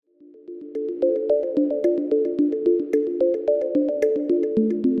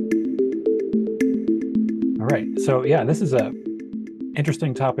right. So yeah, this is a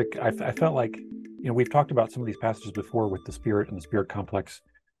interesting topic. I felt like, we've talked about some of these passages before with the spirit and the spirit complex,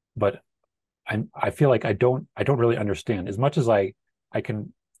 but I feel like I don't really understand as much as I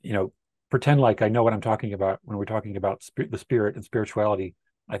can, you know, pretend like I know what I'm talking about when we're talking about the spirit and spirituality.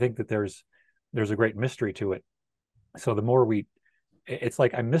 I think that there's a great mystery to it. So the more it's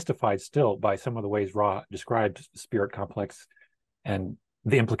like I'm mystified still by some of the ways Ra described the spirit complex and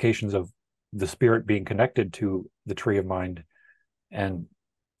the implications of the spirit being connected to the tree of mind, and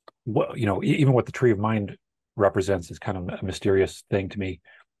what even what the tree of mind represents is kind of a mysterious thing to me.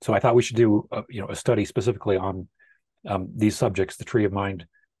 So I thought we should do a study specifically on these subjects: the tree of mind,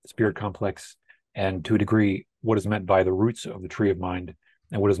 the spirit complex, and to a degree what is meant by the roots of the tree of mind,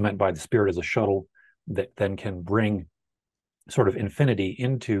 and what is meant by the spirit as a shuttle that then can bring sort of infinity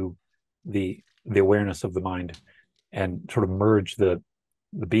into the awareness of the mind, and sort of merge the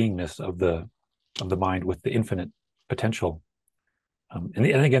beingness of the mind with the infinite potential. And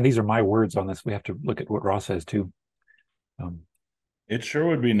again, these are my words on this. We have to look at what Ross says too. Um, It sure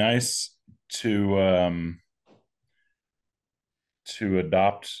would be nice to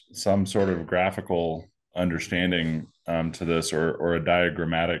adopt some sort of graphical understanding to this, or a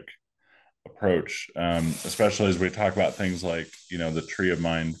diagrammatic approach, especially as we talk about things like the tree of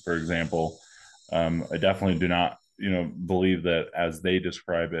mind, for example. I definitely do not believe that as they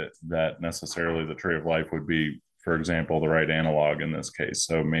describe it that necessarily the tree of life would be, for example, the right analog in this case.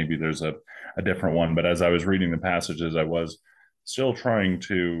 So maybe there's a different one. But as I was reading the passages, I was still trying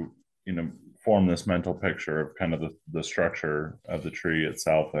to form this mental picture of kind of the structure of the tree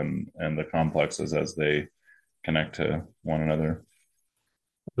itself and the complexes as they connect to one another.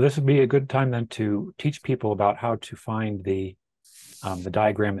 this would be a good time then to teach people about how to find the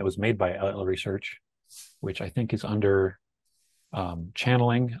diagram that was made by LL Research, which I think is under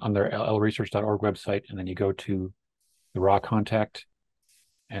channeling on their llresearch.org website, and then you go to the raw contact,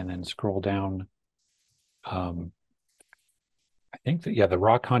 and then scroll down. Um, I think that, yeah, the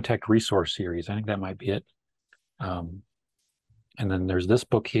raw contact resource series. I think that might be it. Um, and then there's this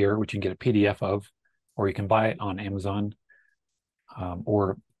book here, which you can get a PDF of, or you can buy it on Amazon,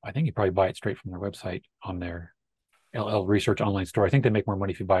 or I think you probably buy it straight from their website on their LL Research online store. I think they make more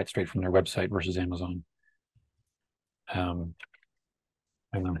money if you buy it straight from their website versus Amazon. Um,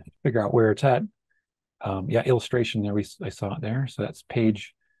 and then figure out where it's at. Yeah, illustration there. I saw it there. So that's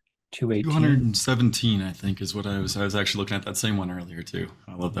page 218. 217, I think, is what I was actually looking at that same one earlier too.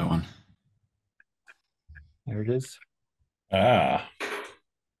 I love that one. There it is. Ah,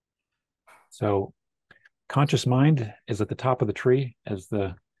 So conscious mind is at the top of the tree as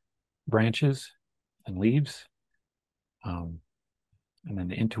the branches and leaves. Um, and then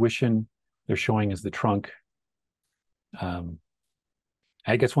the intuition they're showing is the trunk. Um,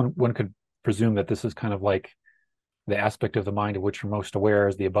 I guess one could presume that this is kind of like the aspect of the mind of which you're most aware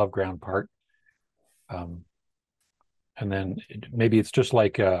is the above ground part. Um, and then maybe it's just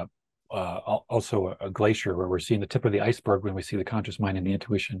like also a glacier where we're seeing the tip of the iceberg when we see the conscious mind and the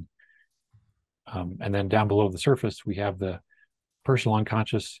intuition. And then down below the surface, we have the personal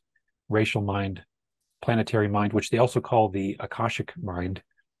unconscious, racial mind, planetary mind, which they also call the Akashic mind,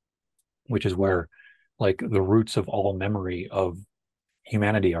 which is where like the roots of all memory of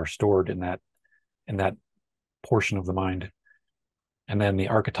humanity are stored in that portion of the mind. And then the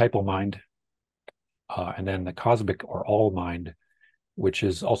archetypal mind, and then the cosmic or all mind, which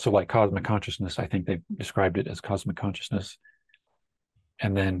is also like cosmic consciousness. I think they've described it as cosmic consciousness.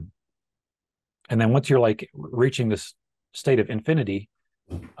 And then once you're like reaching this state of infinity,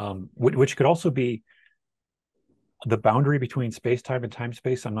 which could also be the boundary between space time and time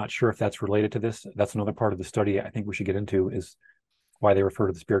space. I'm not sure if that's related to this. That's another part of the study I think we should get into, is why they refer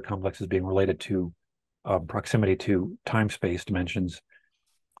to the spirit complex as being related to proximity to time space dimensions.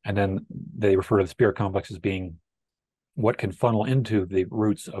 And then they refer to the spirit complex as being what can funnel into the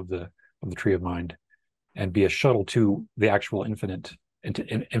roots of the tree of mind and be a shuttle to the actual infinite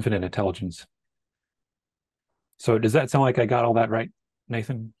intelligence. So does that sound like I got all that right,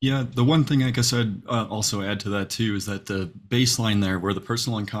 Nathan? Yeah, the one thing I guess I'd also add to that too is that the baseline there, where the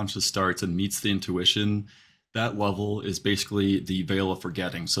personal unconscious starts and meets the intuition, that level is basically the veil of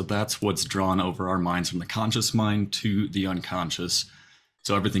forgetting. So that's what's drawn over our minds from the conscious mind to the unconscious.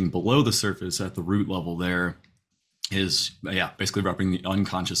 So everything below the surface at the root level there is, yeah, basically representing the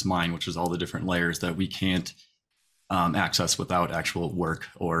unconscious mind, which is all the different layers that we can't access without actual work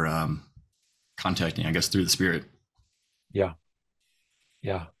or contacting, I guess, through the spirit. Yeah,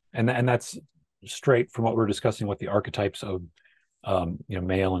 yeah, and that's straight from what we're discussing with the archetypes of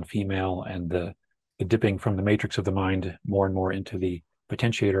male and female, and the dipping from the matrix of the mind more and more into the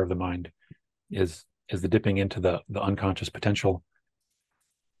potentiator of the mind is is the dipping into the unconscious potential.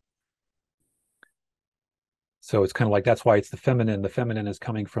 So it's kind of like, that's why it's the feminine. The feminine is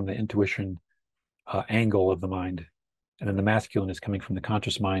coming from the intuition angle of the mind, and then the masculine is coming from the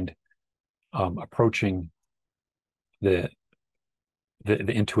conscious mind, approaching the, the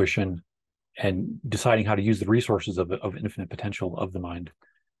intuition and deciding how to use the resources of infinite potential of the mind.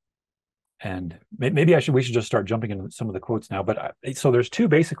 And maybe we should just start jumping into some of the quotes now. But so there's two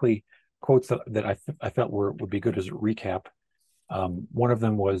basically quotes that I felt would be good as a recap. One of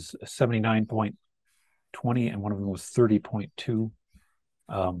them was 79.20, and one of them was 30.2.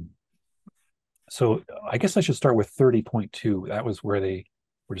 So I guess I should start with 30.2. That was where they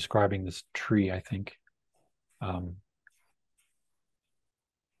were describing this tree, I think.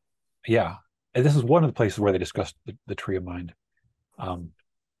 Yeah, and this is one of the places where they discussed the tree of mind.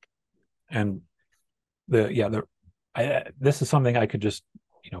 And this is something I could just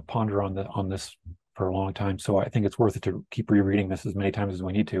ponder on this for a long time. So I think it's worth it to keep rereading this as many times as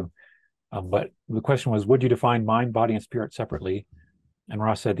we need to. But the question was, would you define mind, body, and spirit separately? And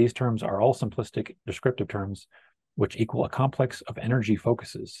Ross said these terms are all simplistic descriptive terms which equal a complex of energy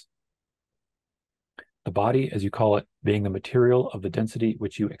focuses. The body, as you call it, being the material of the density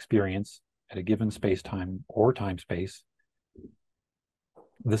which you experience at a given space-time or time-space.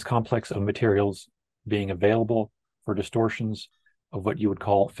 This complex of materials being available for distortions of what you would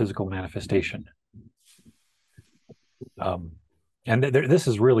call physical manifestation. And this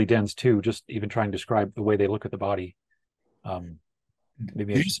is really dense too, just even trying to describe the way they look at the body.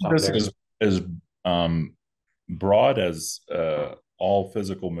 Maybe I should stop this there. as broad as all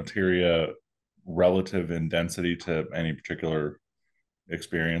physical materia relative in density to any particular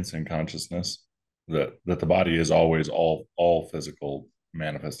experience in consciousness, that the body is always all physical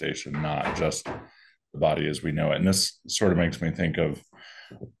manifestation, not just the body as we know it. And this sort of makes me think of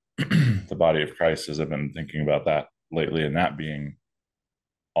the body of Christ, as I've been thinking about that lately, and that being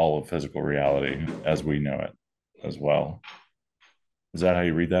all of physical reality as we know it as well. Is that how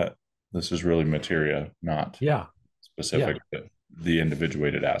you read that? This is really materia, not specific to the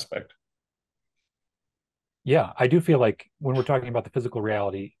individuated aspect. Yeah, I do feel like when we're talking about the physical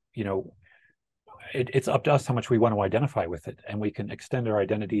reality, it's up to us how much we want to identify with it, and we can extend our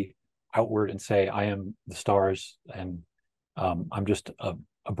identity outward and say, I am the stars, and I'm just a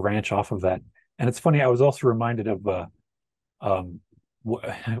branch off of that. And it's funny, I was also reminded of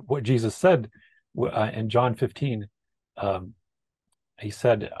what Jesus said in John 15. He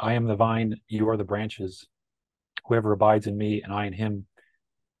said, I am the vine, you are the branches. Whoever abides in me and I in him,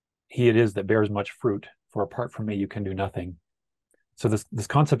 he it is that bears much fruit, for apart from me you can do nothing. So this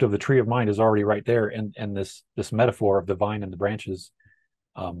concept of the tree of mind is already right there, and this metaphor of the vine and the branches,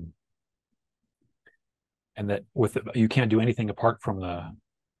 and that you can't do anything apart from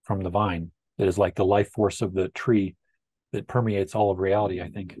the vine. That is like the life force of the tree that permeates all of reality, I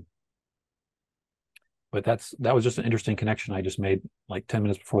think. But that was just an interesting connection I just made like 10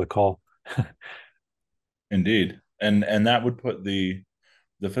 minutes before the call. Indeed. And that would put the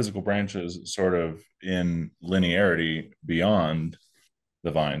physical branches sort of in linearity beyond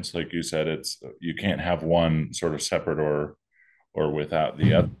the vines. Like you said, you can't have one sort of separate or without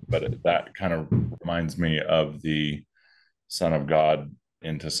the other. But that kind of reminds me of the Son of God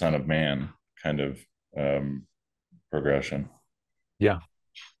into Son of Man kind of progression. Yeah.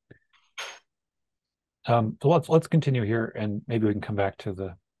 So let's continue here, and maybe we can come back to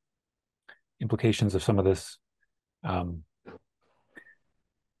the implications of some of this. The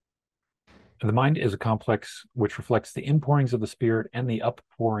mind is a complex which reflects the inpourings of the spirit and the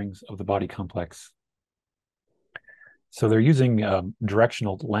uppourings of the body complex. So they're using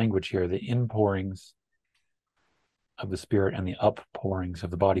directional language here, the inpourings of the spirit and the uppourings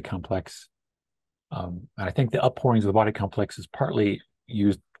of the body complex. And I think the uppourings of the body complex is partly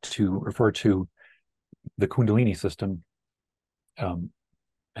used to refer to the Kundalini system, and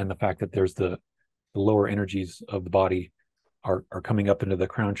the fact that there's the lower energies of the body are coming up into the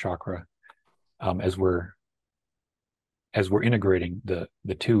crown chakra, as we're integrating the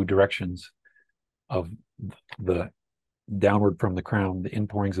two directions of the downward from the crown, the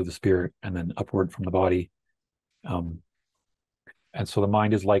inpourings of the spirit, and then upward from the body. And so the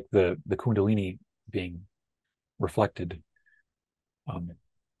mind is like the Kundalini being reflected.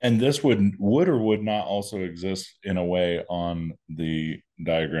 And this would or would not also exist in a way on the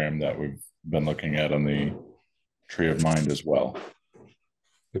diagram that we've been looking at on the tree of mind as well.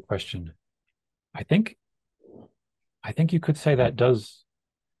 Good question. I think you could say that does,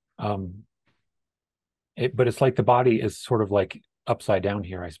 but it's like the body is sort of like upside down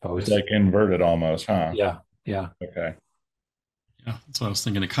here, I suppose. It's like inverted almost, huh? Yeah. Okay. Yeah, that's what I was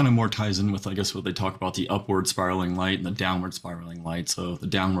thinking. It kind of more ties in with, I guess, what they talk about the upward spiraling light and the downward spiraling light. So the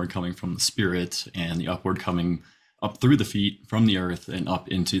downward coming from the spirit and the upward coming up through the feet from the earth and up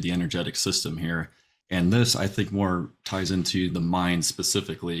into the energetic system here. And this, I think, more ties into the mind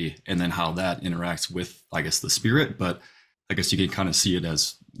specifically and then how that interacts with, I guess, the spirit. But I guess you can kind of see it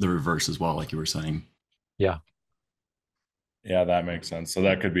as the reverse as well, like you were saying. Yeah. Yeah, that makes sense. So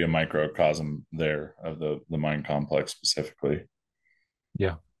that could be a microcosm there of the mind complex specifically.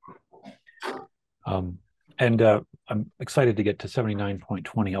 Yeah. Um, and I'm excited to get to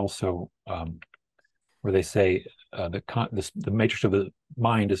 79.20 also, where they say the matrix of the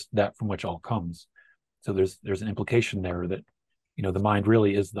mind is that from which all comes. So there's an implication there that, the mind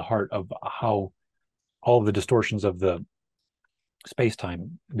really is the heart of how all of the distortions of the space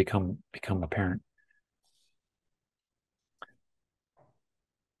time become apparent.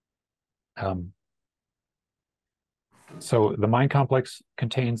 So the mind complex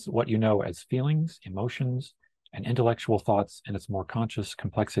contains what you know as feelings, emotions, and intellectual thoughts in its more conscious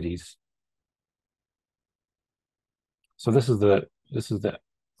complexities. So the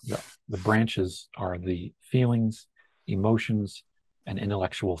branches are the feelings, emotions, and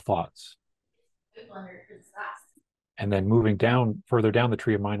intellectual thoughts. And then moving down further down the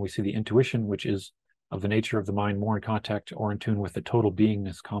tree of mind, we see the intuition, which is of the nature of the mind more in contact or in tune with the total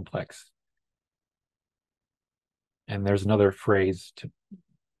beingness complex. And there's another phrase to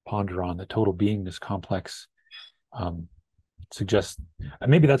ponder on: the total beingness complex suggests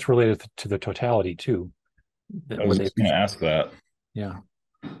maybe that's related to the totality too. I was just going to ask that. Yeah.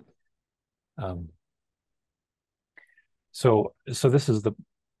 Um, so this is the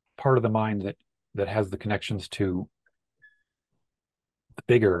part of the mind that has the connections to the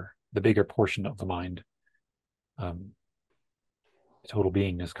bigger portion of the mind, total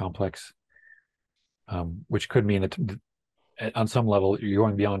beingness complex, which could mean that on some level you're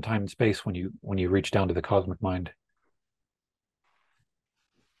going beyond time and space when you reach down to the cosmic mind.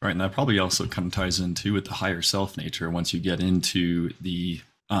 Right, and that probably also kind of ties into with the higher self nature. Once you get into the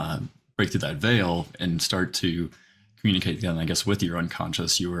break through that veil and start to communicate again, I guess, with your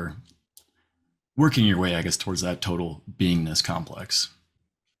unconscious, you are working your way, I guess, towards that total beingness complex.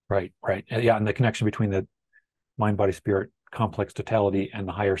 Right. Yeah, and the connection between the mind, body, spirit complex totality and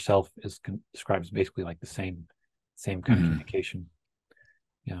the higher self describes basically like the same kind of communication.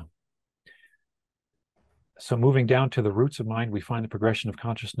 Yeah. So moving down to the roots of mind, we find the progression of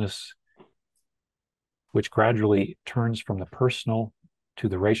consciousness, which gradually turns from the personal to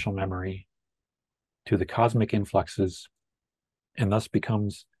the racial memory to the cosmic influxes, and thus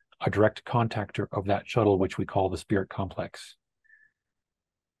becomes a direct contactor of that shuttle, which we call the spirit complex.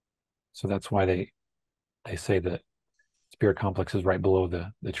 So that's why they say that spirit complex is right below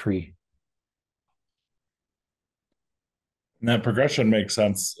the tree. And that progression makes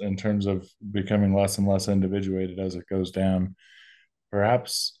sense in terms of becoming less and less individuated as it goes down.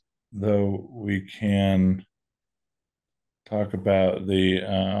 Perhaps, though, we can talk about the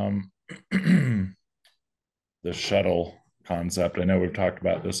shuttle concept. I know we've talked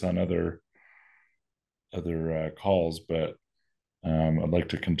about this on other calls, but I'd like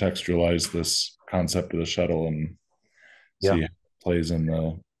to contextualize this concept of the shuttle and Yeah. see how it plays in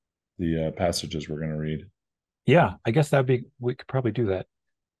the passages we're going to read. Yeah, I guess we could probably do that.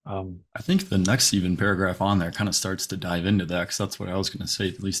 I think the next even paragraph on there kind of starts to dive into that because that's what I was going to say,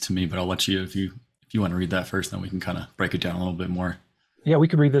 at least to me. But I'll let you if you want to read that first, then we can kind of break it down a little bit more. Yeah, we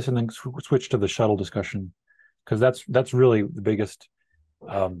could read this and then switch to the shuttle discussion, because that's really the biggest.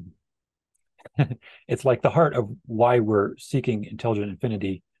 It's like the heart of why we're seeking intelligent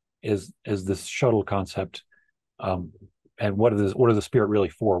infinity is this shuttle concept, and what is the spirit really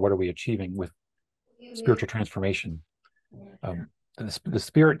for? What are we achieving with spiritual transformation? The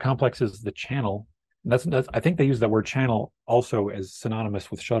spirit complex is the channel. That's I think they use that word channel also as synonymous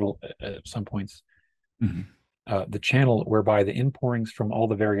with shuttle at some points. The channel whereby the inpourings from all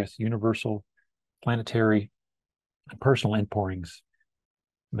the various universal, planetary, and personal inpourings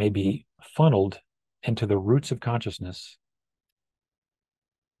may be funneled into the roots of consciousness,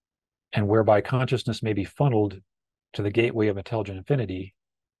 and whereby consciousness may be funneled to the gateway of intelligent infinity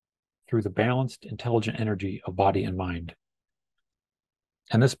through the balanced intelligent energy of body and mind.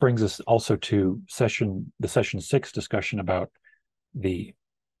 And this brings us also to session 6 discussion about the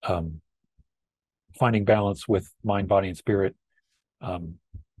finding balance with mind, body, and spirit, and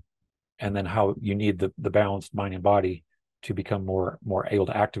then how you need the balanced mind and body to become more able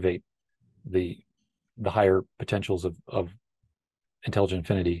to activate the higher potentials of intelligent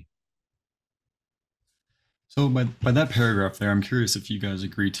infinity. So by that paragraph there, I'm curious if you guys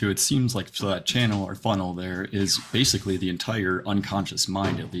agree too. It seems like so that channel or funnel there is basically the entire unconscious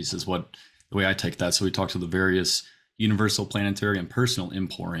mind, at least is what the way I take that. So we talked to the various universal, planetary, and personal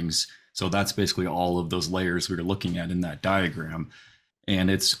imporings. So that's basically all of those layers we were looking at in that diagram. And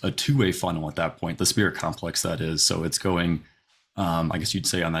it's a two-way funnel at that point, the spirit complex that is. So it's going, I guess you'd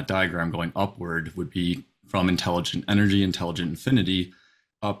say on that diagram, going upward would be from intelligent energy, intelligent infinity,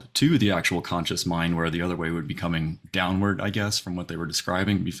 up to the actual conscious mind, where the other way would be coming downward, I guess, from what they were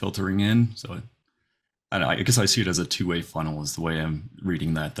describing, be filtering in. So I don't know, I guess I see it as a two-way funnel is the way I'm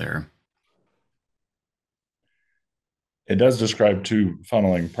reading that there. It does describe two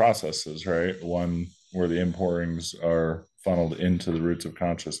funneling processes, right? One where the imporings are funneled into the roots of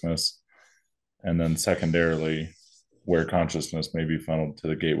consciousness, and then secondarily, where consciousness may be funneled to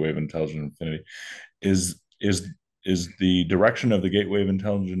the gateway of intelligent infinity. Is the direction of the gateway of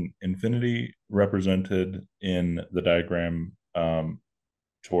intelligent infinity represented in the diagram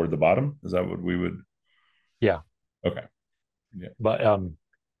toward the bottom? Is that what we would? Yeah. Okay. Yeah. But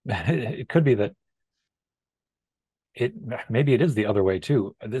it could be that it maybe it is the other way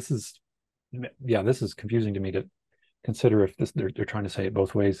too. This is confusing to me to consider if this they're trying to say it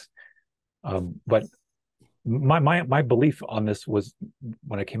both ways. But my belief on this was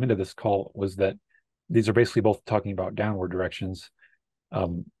when I came into this call was that these are basically both talking about downward directions.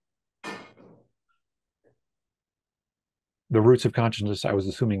 Um, the roots of consciousness, I was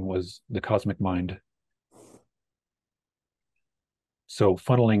assuming, was the cosmic mind. So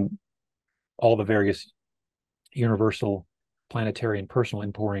funneling all the various universal, planetary, and personal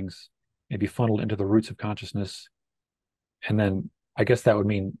imporings may be funneled into the roots of consciousness. And then I guess that would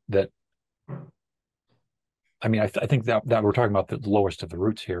mean that, I mean, I think that we're talking about the lowest of the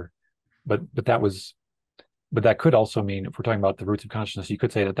roots here, but that could also mean if we're talking about the roots of consciousness, you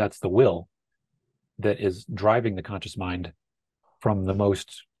could say that that's the will that is driving the conscious mind from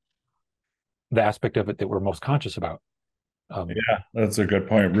the aspect of it that we're most conscious about. Yeah, that's a good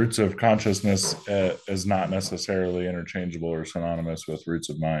point. Roots of consciousness is not necessarily interchangeable or synonymous with roots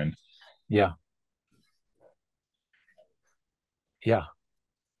of mind. Yeah. Yeah.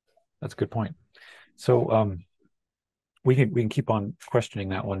 That's a good point. So we can keep on questioning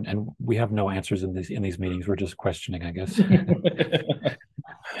that one, and we have no answers in these meetings. We're just questioning, I guess.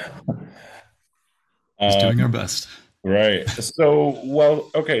 Just doing our best. Right. So, well,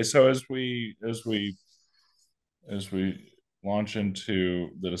 okay. So as we launch into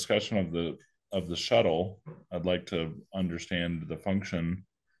the discussion of the shuttle, I'd like to understand the function,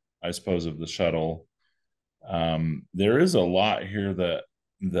 I suppose, of the shuttle. There is a lot here that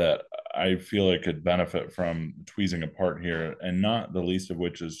I feel I could benefit from tweezing apart here, and not the least of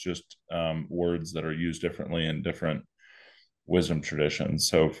which is just words that are used differently in different wisdom traditions.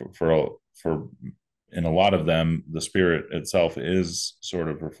 So for in a lot of them, the spirit itself is sort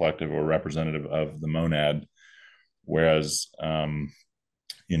of reflective or representative of the monad, whereas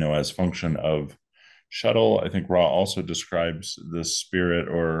as function of shuttle, I think Ra also describes the spirit,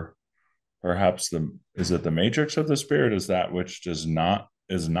 or perhaps is it the matrix of the spirit is that which is not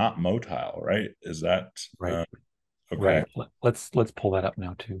motile, right? Is that Right. okay? Right. Let's pull that up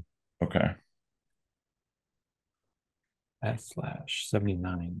now too. Okay. /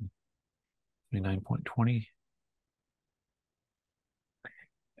 79, 79.20.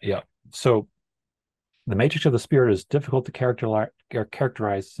 Yeah. So the matrix of the spirit is difficult to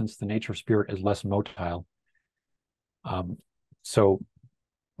characterize since the nature of spirit is less motile. So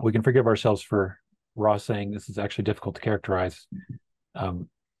we can forgive ourselves for Ross saying this is actually difficult to characterize. Which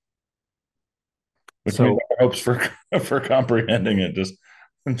means So our hopes for comprehending it just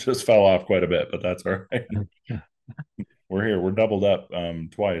fell off quite a bit, but that's all right. We're here. We're doubled up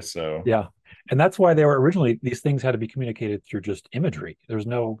twice. So yeah, and that's why they were originally, these things had to be communicated through just imagery. There was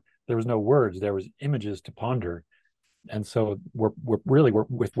no words. There was images to ponder. And so we're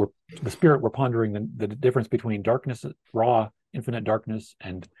the spirit. We're pondering the difference between darkness, raw, infinite darkness,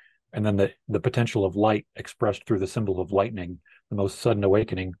 and then the potential of light expressed through the symbol of lightning, the most sudden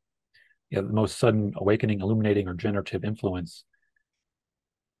awakening, the most sudden awakening, illuminating, or generative influence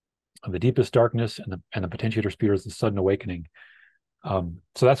of the deepest darkness, and the potentiator spirit is the sudden awakening. So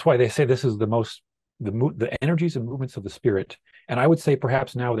that's why they say this is the energies and movements of the spirit. And I would say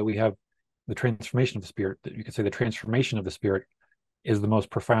perhaps now that we have the transformation of the spirit, that you could say the transformation of the spirit is the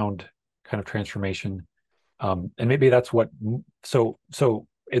most profound kind of transformation. And maybe that's what, so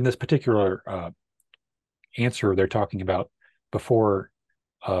in this particular answer, they're talking about before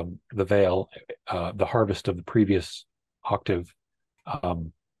the veil, the harvest of the previous octave.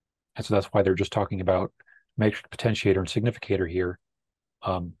 And so that's why they're just talking about matrix, potentiator, and significator here.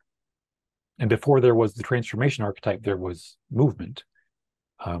 And before there was the transformation archetype, there was movement.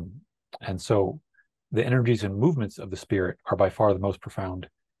 Um, and so the energies and movements of the spirit are by far the most profound,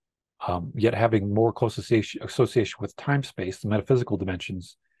 yet having more close association with time space, the metaphysical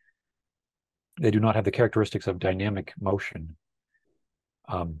dimensions. They do not have the characteristics of dynamic motion.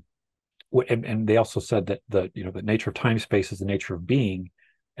 Um, and they also said that the nature of time space is the nature of being,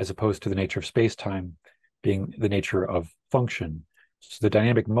 as opposed to the nature of space time being the nature of function. So the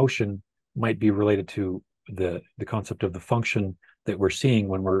dynamic motion might be related to the concept of the function that we're seeing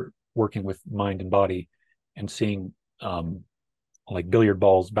when we're working with mind and body, and seeing like billiard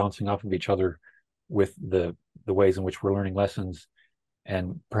balls bouncing off of each other with the ways in which we're learning lessons.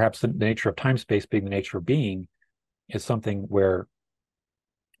 And perhaps the nature of time space being the nature of being is something where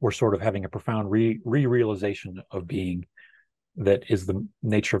we're sort of having a profound realization of being, that is the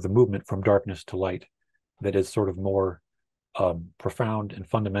nature of the movement from darkness to light, that is sort of more profound and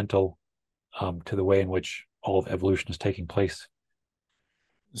fundamental to the way in which all of evolution is taking place.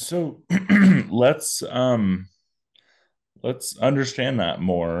 So let's understand that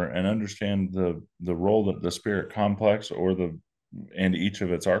more and understand the role that the spirit complex and each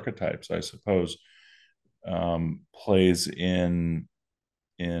of its archetypes, I suppose, plays in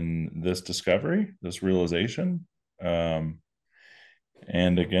this discovery, this realization. And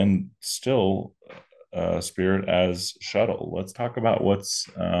again, still spirit as shuttle. Let's talk about what's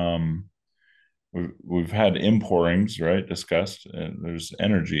we've had imporings, right, discussed, and there's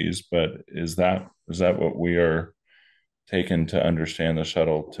energies, but is that what we are taken to understand the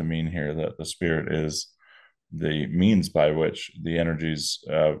shuttle to mean here, that the spirit is the means by which the energies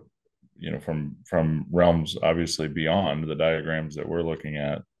from realms obviously beyond the diagrams that we're looking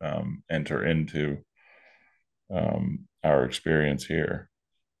at enter into our experience here?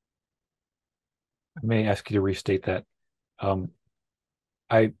 I may ask you to restate that. Um,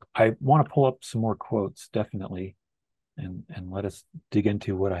 I want to pull up some more quotes, definitely, and let us dig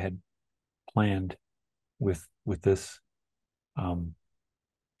into what I had planned with this. Um,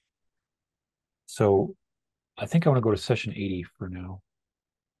 so I think I want to go to session 80 for now.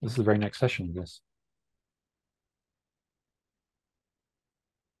 This is the very next session, I guess.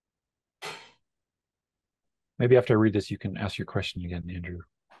 Maybe after I read this, you can ask your question again, Andrew.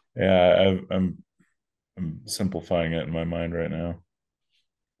 Yeah, I'm simplifying it in my mind right now.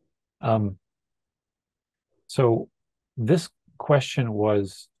 So this question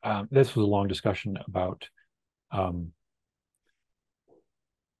was this was a long discussion about um,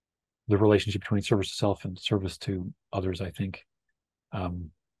 the relationship between service to self and service to others, I think.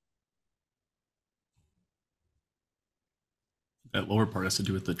 Um, That lower part has to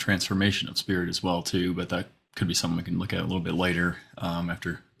do with the transformation of spirit as well too, but that could be something we can look at a little bit later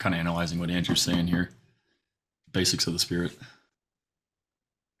after kind of analyzing what Andrew's saying here. Basics of the spirit.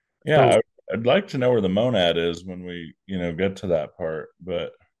 Yeah, so I'd like to know where the monad is when we get to that part,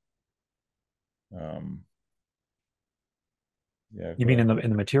 but um, yeah, you go mean ahead.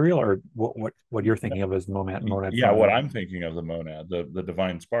 in the material, or what you're thinking of as monad Yeah, what funding? I'm thinking of the monad, the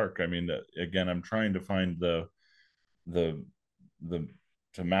divine spark. I mean, again, I'm trying to find the the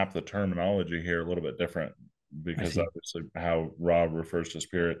to map the terminology here a little bit different, I because see. obviously how Rob refers to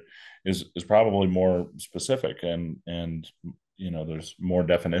spirit is probably more specific, and there's more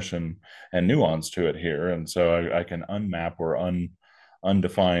definition and nuance to it here, and so I can unmap or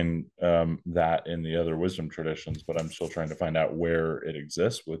undefine that in the other wisdom traditions, but I'm still trying to find out where it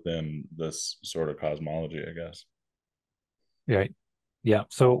exists within this sort of cosmology, I guess. Yeah, yeah.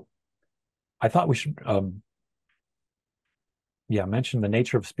 So I thought we should yeah, mention the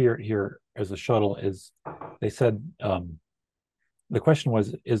nature of spirit here as a shuttle. Is they said the question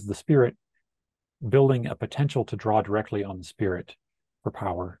was, is the spirit building a potential to draw directly on the spirit for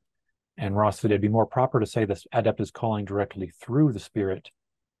power? And Ross said it'd be more proper to say this adept is calling directly through the spirit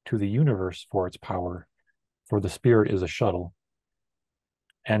to the universe for its power, for the spirit is a shuttle.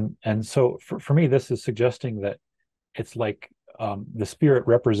 And so for me, this is suggesting that it's like the spirit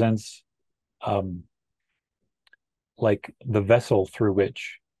represents um, like the vessel through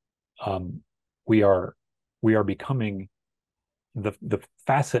which um, we are we are becoming the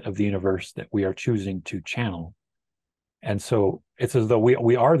facet of the universe that we are choosing to channel. And so it's as though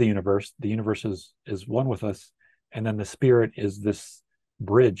we are the universe is one with us, and then the spirit is this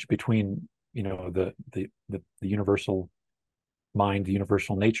bridge between the universal mind, the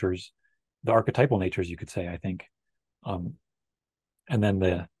universal natures, the archetypal natures, you could say, I think, um, and then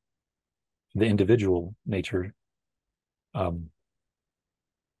the individual nature, um,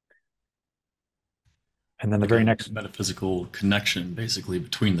 and then the Like very a next. metaphysical connection basically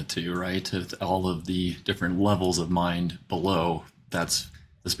between the two, right? All of the different levels of mind below, that's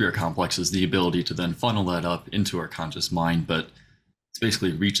The spirit complex is the ability to then funnel that up into our conscious mind, but it's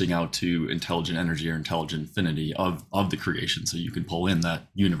basically reaching out to intelligent energy or intelligent infinity of the creation, so you can pull in that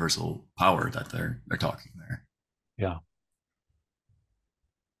universal power that they're talking there. Yeah.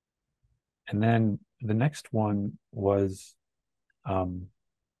 And then the next one was, I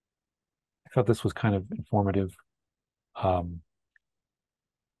thought this was kind of informative. Um,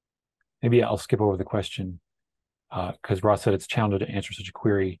 Maybe I'll skip over the question because Ross said it's challenging to answer such a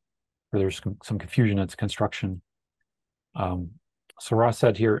query where there's some confusion in its construction. Um, so Ross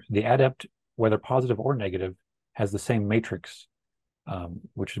said here, the adept, whether positive or negative, has the same matrix,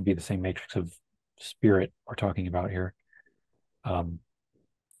 which would be the same matrix of spirit we're talking about here, um,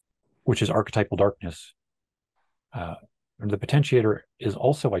 which is archetypal darkness. The potentiator is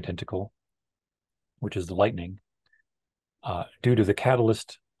also identical, which is the lightning. Due to the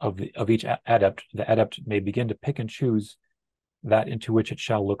catalyst of each adept, the adept may begin to pick and choose that into which it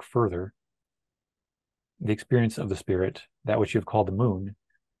shall look further. The experience of the spirit, that which you have called the moon,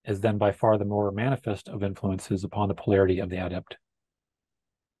 is then by far the more manifest of influences upon the polarity of the adept.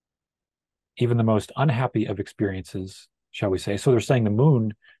 Even the most unhappy of experiences, shall we say, so they're saying the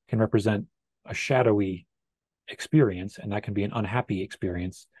moon can represent a shadowy experience, and that can be an unhappy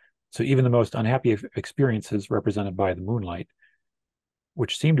experience. So even the most unhappy experiences represented by the moonlight,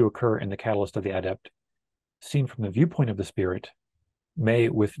 which seem to occur in the catalyst of the adept, seen from the viewpoint of the spirit, may,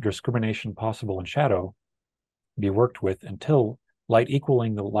 with discrimination possible in shadow, be worked with until light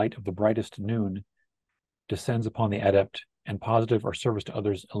equaling the light of the brightest noon descends upon the adept and positive or service to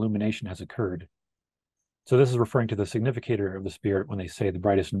others illumination has occurred. So this is referring to the significator of the spirit when they say the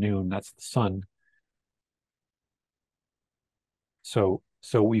brightest noon, that's the sun. So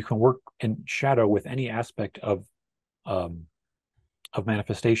you can work in shadow with any aspect of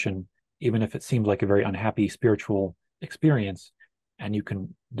manifestation, even if it seems like a very unhappy spiritual experience, and you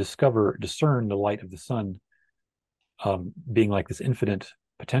can discern the light of the sun being like this infinite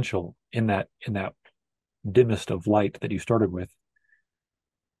potential in that dimmest of light that you started with.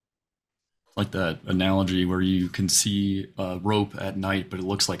 Like that analogy where you can see a rope at night, but it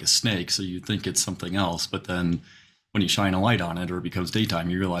looks like a snake, so you think it's something else. But then when you shine a light on it, or it becomes daytime,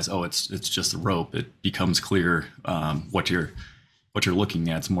 you realize, oh, it's just a rope. It becomes clear what you're looking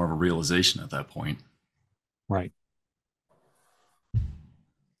at. It's more of a realization at that point. Right.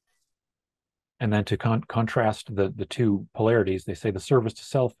 And then to contrast the two polarities, they say the service to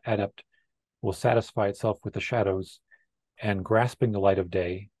self adept will satisfy itself with the shadows, and grasping the light of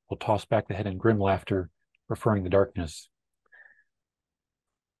day will toss back the head in grim laughter, preferring the darkness.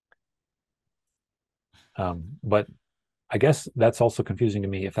 But I guess that's also confusing to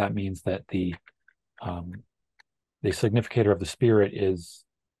me if that means that the significator of the spirit is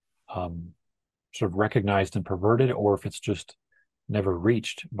sort of recognized and perverted, or if it's just never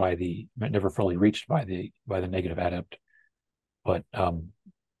fully reached by the negative adept. But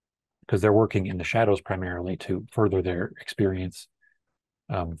because they're working in the shadows primarily to further their experience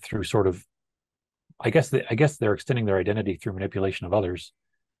through sort of, I guess they're extending their identity through manipulation of others,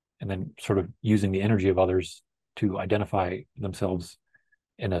 and then sort of using the energy of others to identify themselves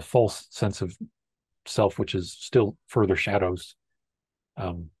in a false sense of self, which is still further shadows.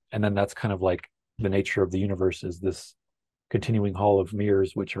 And then that's kind of like the nature of the universe is this continuing hall of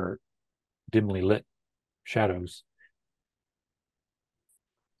mirrors, which are dimly lit shadows.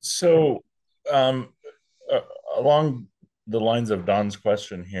 So, um, uh, along the lines of Don's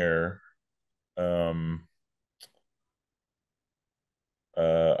question here, um,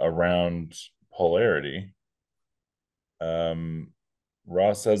 around polarity, um,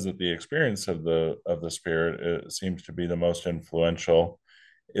 Ross says that the experience of the spirit seems to be the most influential.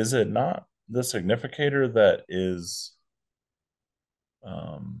 Is it not the significator that is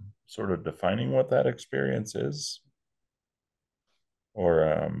sort of defining what that experience is? Or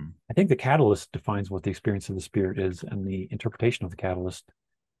I think the catalyst defines what the experience of the spirit is and the interpretation of the catalyst.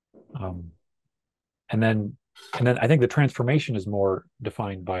 Um, and then I think the transformation is more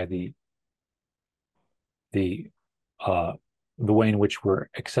defined by the uh, the way in which we're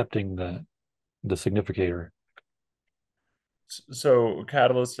accepting the significator. so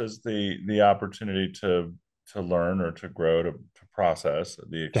catalyst is the opportunity to learn or to grow, to process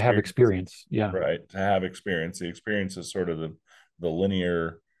the To have experience, experience. Yeah. right? To have experience. The experience is sort of the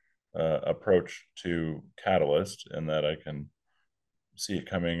linear approach to catalyst, in that I can see it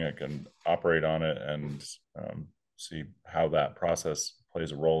coming, I can operate on it, and see how that process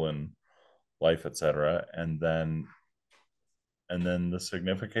plays a role in life, etc. And then the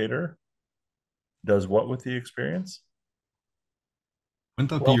significator does what with the experience?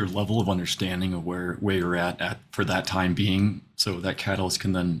 Wouldn't that be Well, your level of understanding of where you're at for that time being, so that catalyst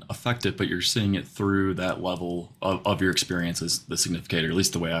can then affect it, but you're seeing it through that level of your experience as the significator, at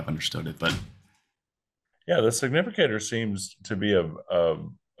least the way I've understood it. But Yeah, the significator seems to be a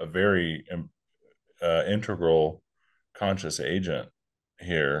very integral conscious agent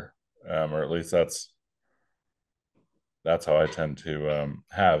here, or at least that's how I tend to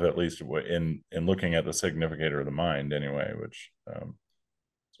have, at least in looking at the significator of the mind, anyway, which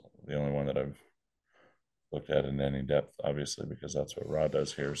is the only one that I've looked at in any depth, obviously, because that's what Ra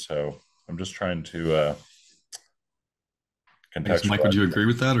does here. So I'm just trying to I guess, Mike, would contextualize. you agree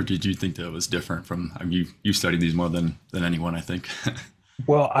with that, or did you think that was different from? I mean, you studied these more than anyone, I think.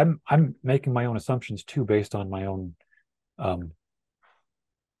 well, I'm making my own assumptions too based on my own. Um,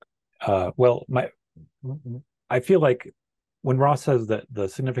 well, my I feel like when Ross says that the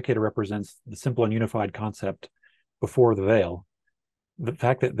significator represents the simple and unified concept before the veil, the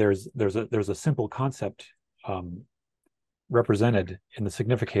fact that there's a simple concept um, represented in the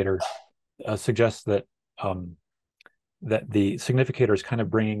significator suggests um, that the significator is kind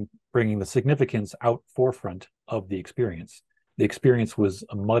of bringing the significance out forefront of the experience. The experience was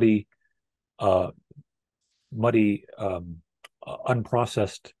a uh, muddy,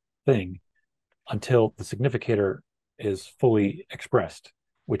 unprocessed thing until the significator is fully expressed,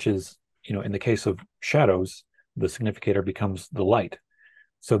 which is, in the case of shadows, the significator becomes the light.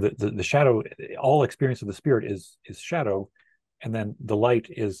 So the shadow, all experience of the spirit is shadow, and then the light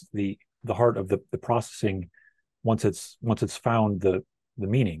is the heart of the processing once it's found the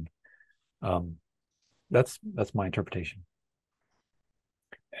meaning. Um, that's my interpretation.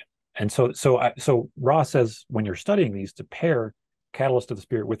 And so Ra says when you're studying these to pair catalyst of the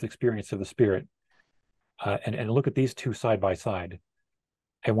spirit with experience of the spirit, and look at these two side by side.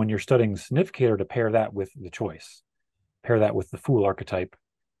 And when you're studying significator, to pair that with the choice, pair that with the fool archetype,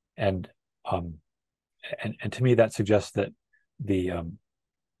 and um, and to me that suggests that the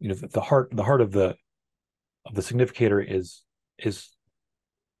the heart of the significator is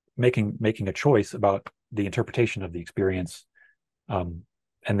making a choice about the interpretation of the experience, um,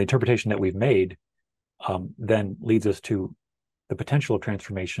 and the interpretation that we've made then leads us to the potential of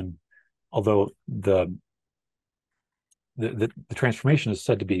transformation. Although the transformation is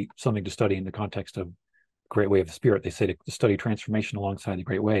said to be something to study in the context of Great Way of the Spirit. They say to study transformation alongside the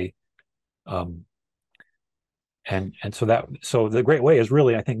Great Way, um, and so the Great Way is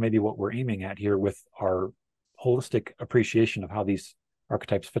really, I think, maybe what we're aiming at here with our holistic appreciation of how these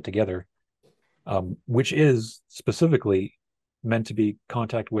archetypes fit together, which is specifically meant to be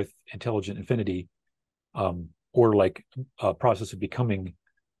contact with intelligent infinity, or like a process of becoming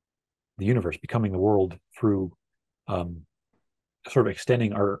the universe, becoming the world through um, sort of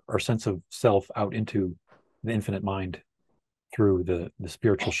extending our sense of self out into the infinite mind through the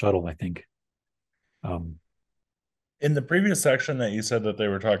spiritual shuttle, I think. Um, In the previous section that you said that they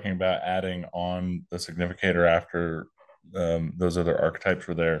were talking about adding on the significator after those other archetypes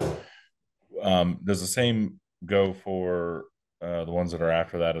were there, does the same go for the ones that are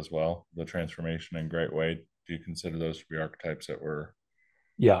after that as well? The transformation and great way. Do you consider those to be archetypes that were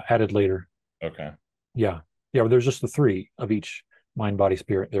yeah, added later. okay? Yeah, yeah. There's just the three of each: mind, body,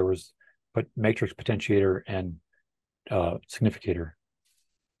 spirit. There was, but matrix, potentiator, and significator.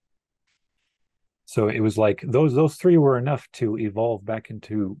 So it was like those three were enough to evolve back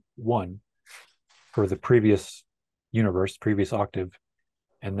into one for the previous universe, previous octave,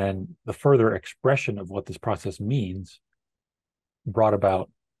 and then the further expression of what this process means brought about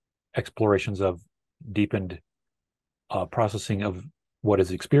explorations of deepened processing of what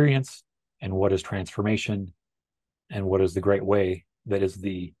is experience and what is transformation and what is the great way that is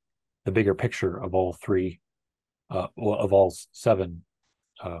the bigger picture of all three of all seven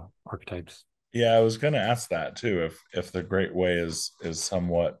archetypes. Yeah, I was going to ask that too. If the great way is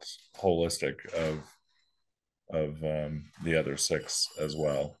somewhat holistic of the other six as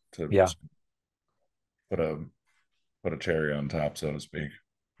well, to Yeah, put a put a cherry on top, so to speak.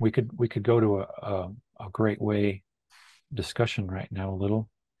 we could go to a great way discussion right now a little.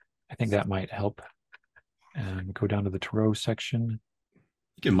 I think that might help. And go down to the tarot section.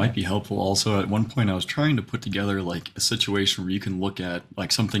 Think it might be helpful also. At one point, I was trying to put together like a situation where you can look at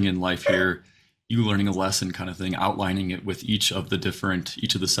like something in life here, you learning a lesson kind of thing, outlining it with each of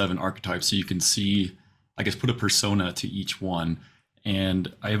the seven archetypes, so you can see, I guess, put a persona to each one.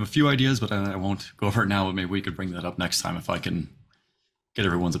 And I have a few ideas, but I won't go over it now. But maybe we could bring that up next time if I can get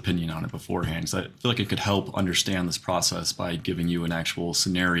everyone's opinion on it beforehand. So I feel like it could help understand this process by giving you an actual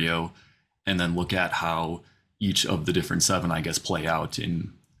scenario, and then look at how each of the different seven, I guess, play out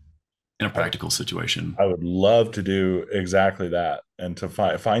in a practical situation. I would love to do exactly that, and to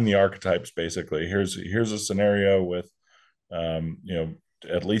find the archetypes. Basically, here's a scenario with you know,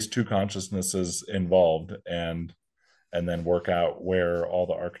 at least two consciousnesses involved, and then work out where all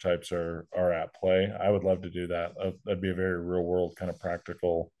the archetypes are at play. I would love to do that. That'd be a very real world kind of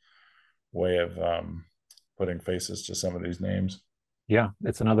practical way of putting faces to some of these names. Yeah,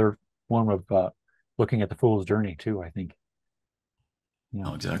 it's another form of looking at the fool's journey too, I think. Yeah.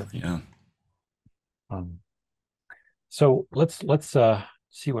 Oh, exactly. Yeah. Um, so let's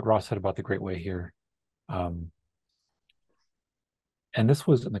see what Ross said about the Great Way here. Um, and this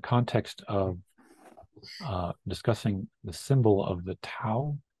was in the context of discussing the symbol of the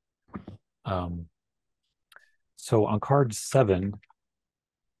Tao. Um, so on card 7,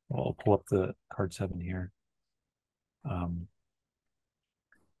 well, I'll pull up the card 7 here.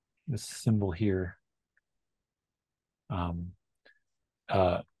 This symbol here. Um,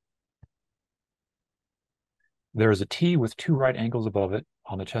 uh, there is a T with 2 right angles above it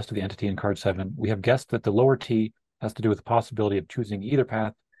on the chest of the entity in card 7. We have guessed that the lower T has to do with the possibility of choosing either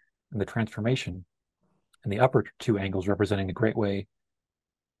path in the transformation, and the upper 2 angles representing the Great Way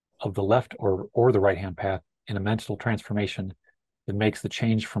of the left or the right-hand path in a mental transformation that makes the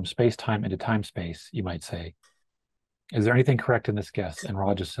change from space-time into time-space, you might say. Is there anything correct in this guess? And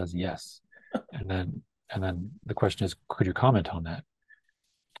Rod just says yes. And then the question is, could you comment on that?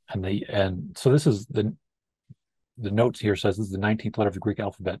 And so this is the notes here says this is the 19th letter of the Greek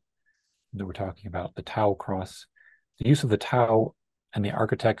alphabet that we're talking about, the Tau cross. The use of the Tau and the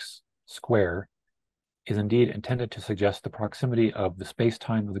architect's square is indeed intended to suggest the proximity of the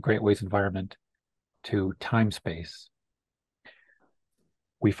space-time of the Great Way's environment to time-space.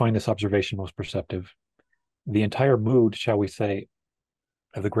 We find this observation most perceptive. The entire mood, shall we say,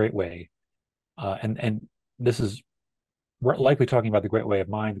 of the Great Way, and this is we're likely talking about the Great Way of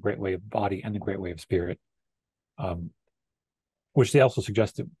mind, the Great Way of body, and the Great Way of spirit, which they also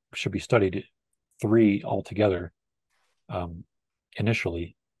suggested should be studied 3 altogether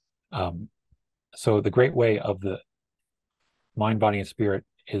initially. So the Great Way of the mind, body, and spirit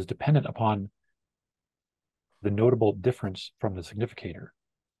is dependent upon the notable difference from the significator.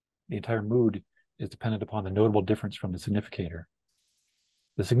 The entire mood is dependent upon the notable difference from the significator.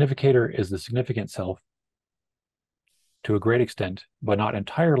 The significator is the significant self to a great extent, but not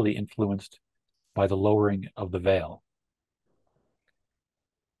entirely influenced by the lowering of the veil.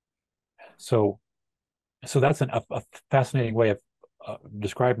 So that's a fascinating way of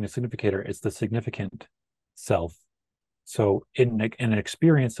describing the significator. It's the significant self. So in an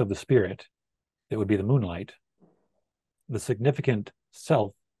experience of the spirit, it would be the moonlight. The significant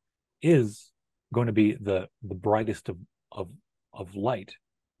self is going to be the brightest of light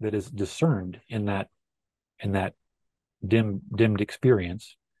that is discerned in that dimmed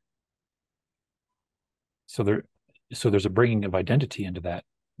experience. So there's a bringing of identity into that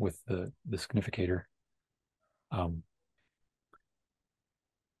with the significator.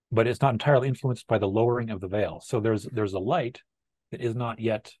 But it's not entirely influenced by the lowering of the veil. So there's a light that is not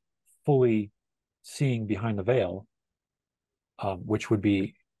yet fully seeing behind the veil, which would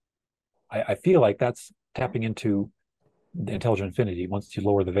be, I feel like that's tapping into the intelligent infinity once you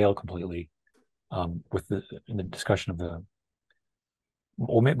lower the veil completely, in the discussion of the,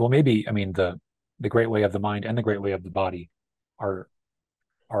 well, maybe, I mean, the Great Way of the mind and the Great Way of the body are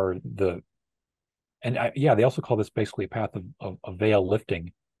the, and yeah, they also call this basically a path of veil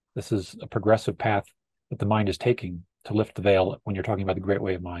lifting. This is a progressive path that the mind is taking to lift the veil when you're talking about the Great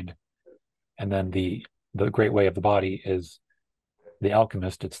Way of mind. And then the Great Way of the body is the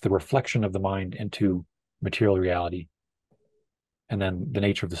alchemist. It's the reflection of the mind into material reality. And then the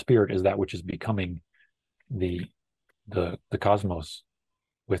nature of the spirit is that which is becoming the cosmos,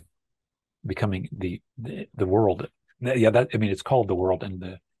 with becoming the world. Yeah, that, I mean, it's called the world,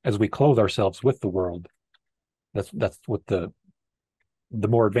 and as we clothe ourselves with the world, that's what the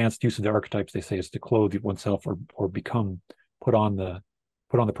more advanced use of the archetypes, they say, is to clothe oneself or become, put on the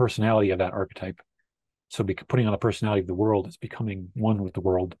personality of that archetype. So putting on the personality of the world is becoming one with the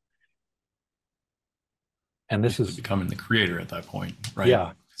world. And this is becoming the creator at that point, right?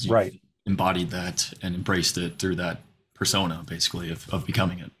 Yeah, right. Embodied that and embraced it through that persona, basically, of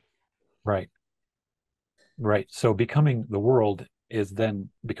becoming it. Right. Right. So becoming the world is then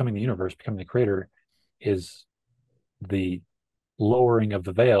becoming the universe, becoming the creator is the lowering of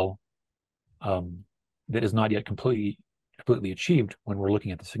the veil, that is not yet completely achieved when we're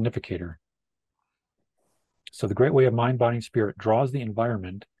looking at the significator. So the Great Way of mind, body, and spirit draws the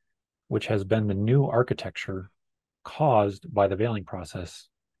environment which has been the new architecture caused by the veiling process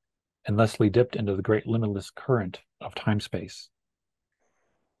and thusly dipped into the great limitless current of time-space.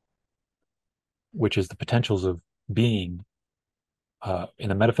 which is the potentials of being in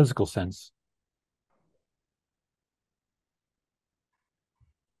a metaphysical sense.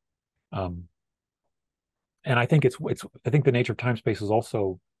 Um, and I think I think the nature of time space is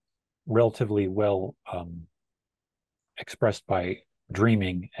also relatively well expressed by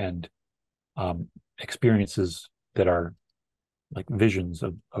dreaming and experiences that are like visions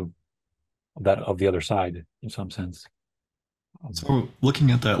of the other side in some sense. So, looking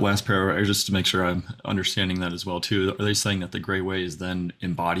at that last paragraph, just to make sure I'm understanding that as well too, are they saying that the Gray Way is then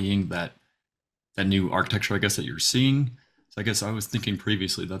embodying that new architecture, I guess, that you're seeing? So, I guess I was thinking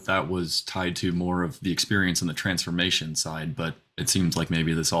previously that that was tied to more of the experience and the transformation side, but it seems like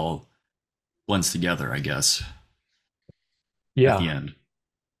maybe this all blends together, I guess, at the Yeah, end.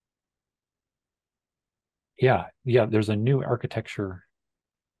 yeah. There's a new architecture,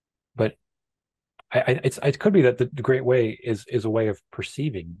 but it could be that the Great Way is a way of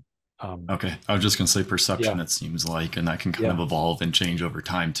perceiving. Okay, I was just gonna say perception. Yeah, It seems like, and that can kind of yeah, evolve and change over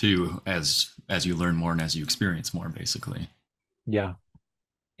time too, as you learn more and as you experience more, basically. yeah,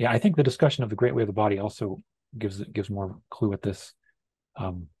 yeah. I think the discussion of the Great Way of the Body also gives more clue at this.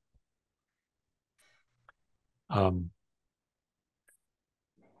 Um, um,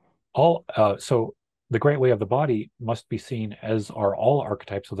 all so the Great Way of the Body must be seen, as are all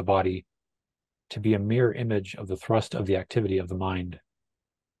archetypes of the body, to be a mirror image of the thrust of the activity of the mind.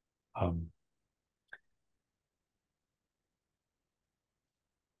 Um,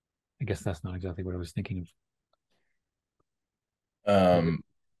 I guess that's not exactly what I was thinking of.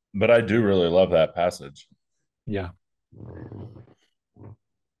 But I do really love that passage. Yeah,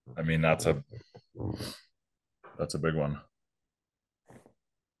 I mean, that's a big one.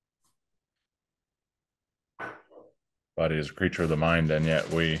 Body is a creature of the mind, and yet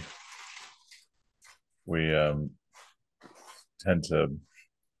we tend to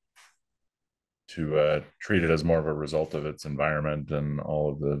treat it as more of a result of its environment and all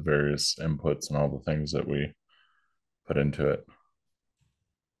of the various inputs and all the things that we put into it.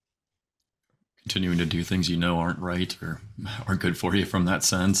 Continuing to do things you know aren't right or aren't good for you from that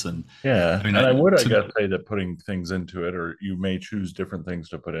sense. And Yeah, I mean, and I would, I to, guess, say that putting things into it, or you may choose different things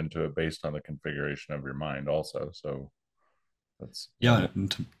to put into it based on the configuration of your mind, also. So that's one yeah, way to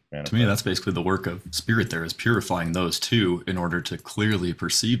and to me, manifest. that's basically the work of spirit there is purifying those two in order to clearly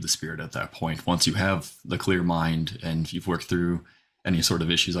perceive the spirit at that point. Once you have the clear mind and you've worked through any sort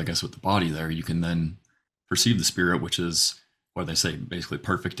of issues, I guess, with the body there, you can then perceive the spirit, which is what they say basically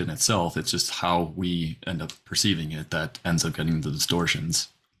perfect in itself. It's just how we end up perceiving it that ends up getting the distortions.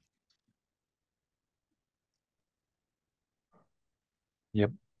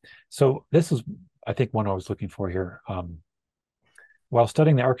 yep. So this is, I think, one I was looking for here. While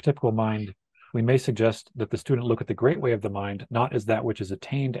studying the archetypical mind, we may suggest that the student look at the great way of the mind not as that which is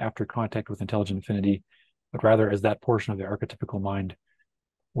attained after contact with intelligent infinity, but rather as that portion of the archetypical mind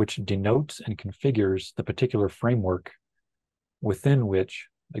which denotes and configures the particular framework within which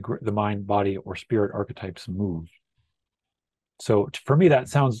the mind, body, or spirit archetypes move. So for me, that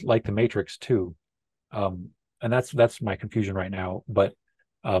sounds like the Matrix too, and that's my confusion right now. But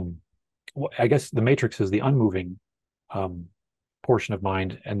um, I guess the Matrix is the unmoving um, portion of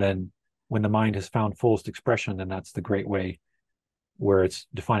mind, and then when the mind has found fullest expression, then that's the great way, where it's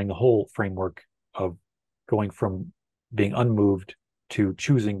defining the whole framework of going from being unmoved to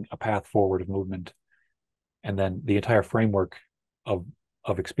choosing a path forward of movement, and then the entire framework of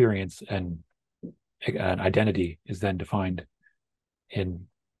experience and identity is then defined in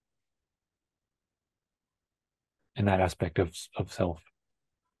that aspect of self.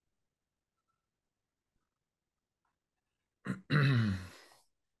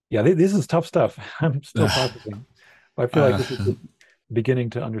 Yeah, this is tough stuff. I'm still processing. I feel like uh, this is just beginning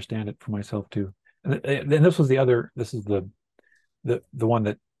to understand it for myself too. And this was the other. This is the one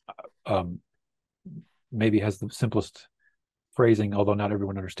that um, maybe has the simplest phrasing, although not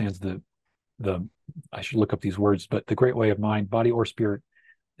everyone understands the. I should look up these words, but the great way of mind, body, or spirit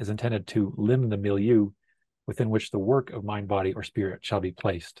is intended to limn the milieu within which the work of mind, body, or spirit shall be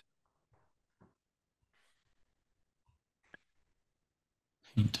placed.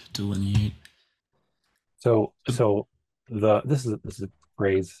 delineate. So this is a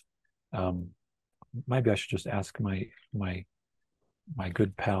phrase. Um, Maybe I should just ask my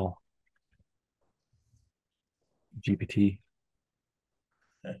good pal GPT.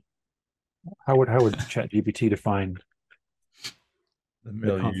 How would Chat GPT define The the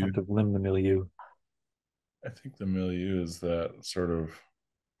milieu. concept of limb the milieu? I think the milieu is that sort of.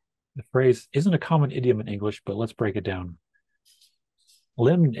 The phrase isn't a common idiom in English, but let's break it down.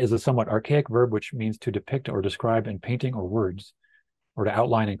 Limn is a somewhat archaic verb which means to depict or describe in painting or words, or to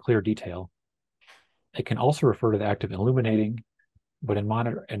outline in clear detail. It can also refer to the act of illuminating, but in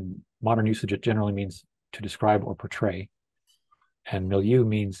modern usage, it generally means to describe or portray. And milieu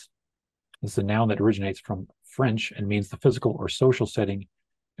means this is a noun that originates from French and means the physical or social setting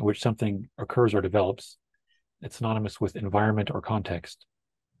in which something occurs or develops. It's synonymous with environment or context.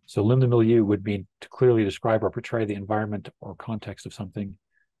 So lim the milieu would mean to clearly describe or portray the environment or context of something.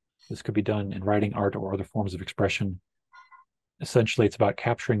 This could be done in writing, art, or other forms of expression. Essentially, it's about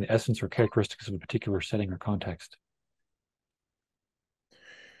capturing the essence or characteristics of a particular setting or context.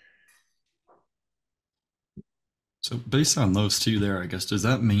 So based on those two there, I guess, does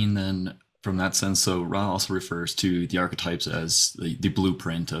that mean then from that sense, so Ra also refers to the archetypes as the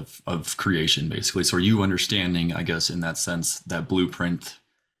blueprint of creation, basically. So are you understanding, I guess, in that sense, that blueprint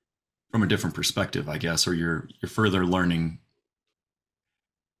from a different perspective, I guess, or you're further learning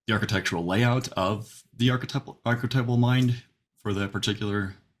the architectural layout of the archetypal mind for that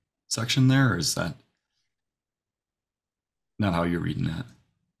particular section there, or is that not how you're reading that?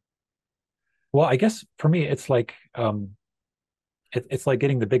 Well, I guess for me, it's like it's like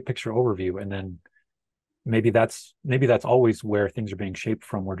getting the big picture overview, and then maybe that's always where things are being shaped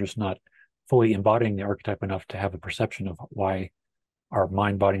from. We're just not fully embodying the archetype enough to have a perception of why our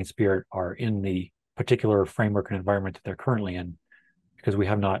mind, body, and spirit are in the particular framework and environment that they're currently in, because we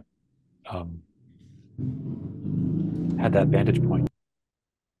have not um, had that vantage point.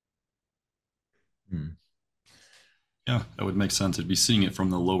 Hmm. Yeah, that would make sense. It'd be seeing it from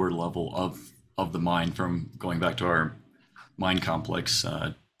the lower level of the mind, from going back to our mind complex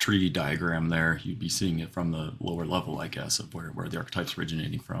tree diagram there. You'd be seeing it from the lower level, I guess, of where the archetype's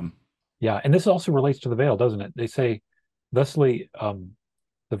originating from. Yeah, and this also relates to the veil, doesn't it? They say, thusly,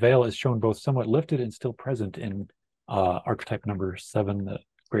 the veil is shown both somewhat lifted and still present in archetype number 7, the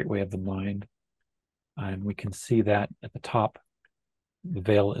Great Way of the Mind. And we can see that at the top, the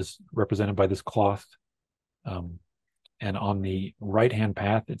veil is represented by this cloth. Um, and on the right-hand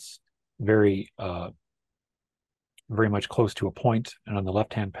path, it's very, very much close to a point. And on the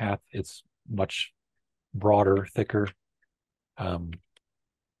left-hand path, it's much broader, thicker. Um,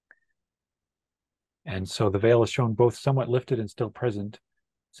 and so the veil is shown both somewhat lifted and still present,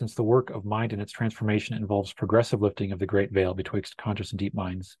 since the work of mind and its transformation involves progressive lifting of the great veil betwixt conscious and deep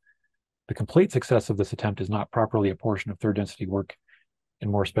minds. The complete success of this attempt is not properly a portion of third density work, and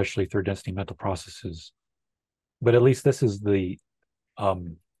more especially third density mental processes. But at least this is the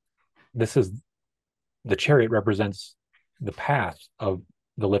chariot represents the path of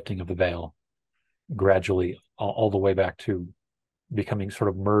the lifting of the veil gradually, all the way back to becoming sort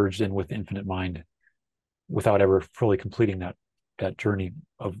of merged in with the infinite mind without ever fully completing that journey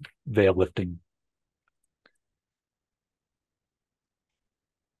of veil lifting.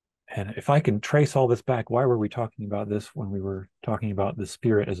 And if I can trace all this back, why were we talking about this when we were talking about the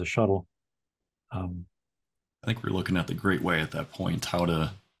spirit as a shuttle? I think we're looking at the great way at that point, how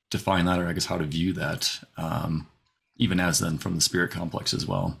to define that, or I guess how to view that, even as then from the spirit complex as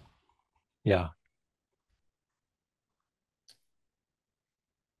well. Yeah.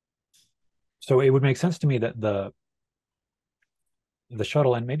 So it would make sense to me that the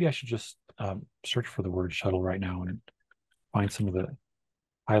shuttle, and maybe I should just search for the word shuttle right now and find some of the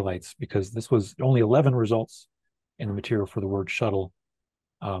highlights, because this was only 11 results in the material for the word shuttle.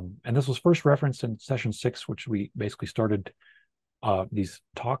 And this was first referenced in session 6, which we basically started these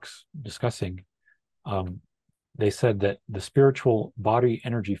talks discussing. They said that the spiritual body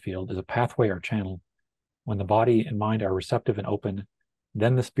energy field is a pathway or channel. When the body and mind are receptive and open,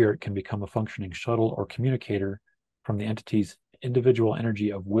 then the spirit can become a functioning shuttle or communicator from the entity's individual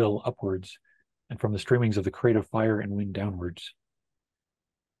energy of will upwards and from the streamings of the creative fire and wind downwards.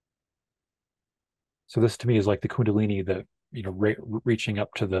 So this to me is like the Kundalini, the reaching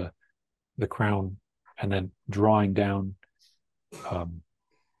up to the crown and then drawing down from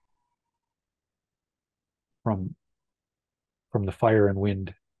the fire and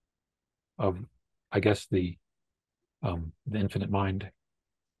wind of, I guess, the infinite mind.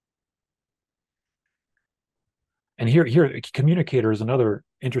 And here, communicator is another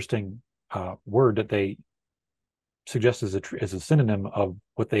interesting word that they suggest as a synonym of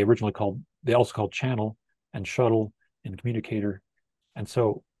what they originally called. They also called channel and shuttle and communicator. And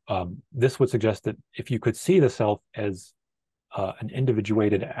so this would suggest that if you could see the self as an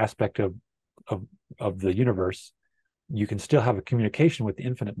individuated aspect of the universe, you can still have a communication with the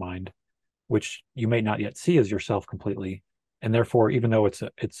infinite mind, which you may not yet see as yourself completely. And therefore, even though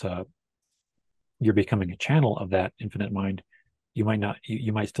you're becoming a channel of that infinite mind, you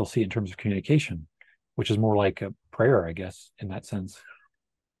might still see it in terms of communication, which is more like a prayer, I guess, in that sense,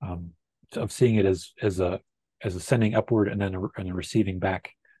 of seeing it as a sending upward and then a receiving back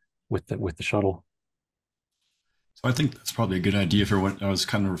with the shuttle. So I think that's probably a good idea for what I was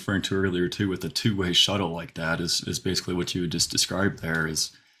kind of referring to earlier too, with a two-way shuttle like that is basically what you just described there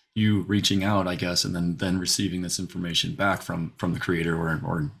is you reaching out, I guess, and then receiving this information back from the creator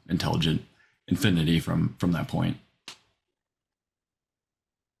or intelligent infinity from that point.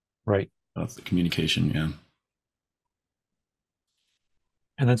 Right. That's the communication, yeah.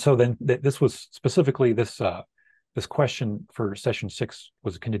 And then so then this was specifically this question for session 6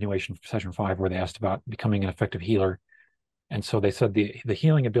 was a continuation of session 5, where they asked about becoming an effective healer. And so they said the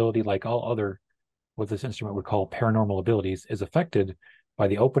healing ability, like all other what this instrument would call paranormal abilities, is affected by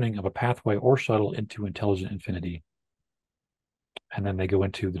the opening of a pathway or shuttle into intelligent infinity. And then they go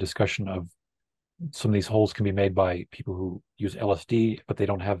into the discussion of some of these holes can be made by people who use LSD, but they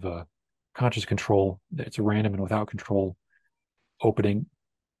don't have a conscious control. It's a random and without control opening.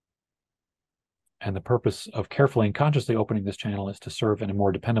 And the purpose of carefully and consciously opening this channel is to serve in a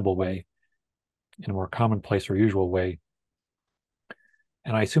more dependable way, in a more commonplace or usual way.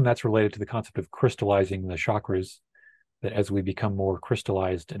 And I assume that's related to the concept of crystallizing the chakras, that as we become more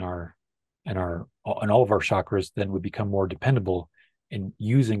crystallized in all of our chakras, then we become more dependable in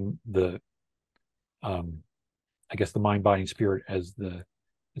using the I guess the mind, body, and spirit as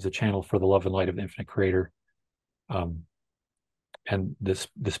a channel for the love and light of the infinite creator. Um, and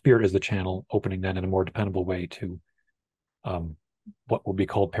the spirit is the channel, opening then in a more dependable way to what will be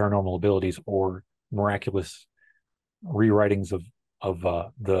called paranormal abilities or miraculous rewritings of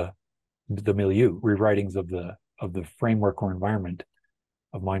the milieu, rewritings of the framework or environment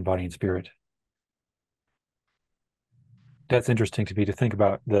of mind, body, and spirit. That's interesting to me to think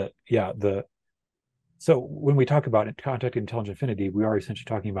about. So when we talk about contact intelligent infinity, we are essentially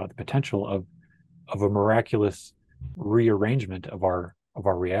talking about the potential of a miraculous rearrangement of our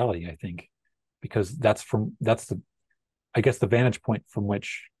reality, I think, because that's the I guess the vantage point from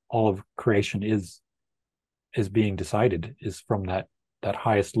which all of creation is being decided is from that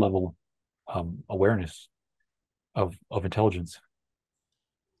highest level awareness of intelligence.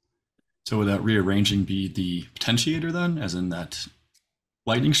 So would that rearranging be the potentiator then, as in that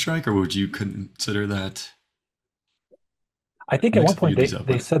lightning strike, or would you consider that I think at mix one of point these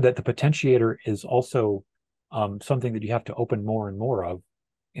they up? said that the potentiator is also something that you have to open more and more of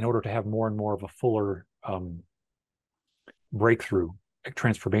in order to have more and more of a fuller breakthrough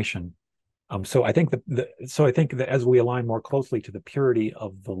transformation. So I think that as we align more closely to the purity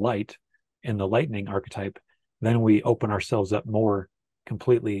of the light in the lightning archetype, then we open ourselves up more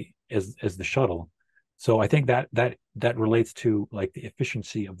completely as the shuttle. So I think that relates to like the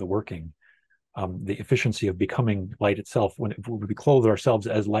efficiency of the working, the efficiency of becoming light itself. When we clothe ourselves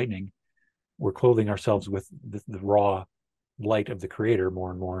as lightning, we're clothing ourselves with the raw light of the creator more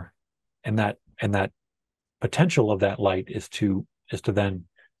and more, and that potential of that light is to then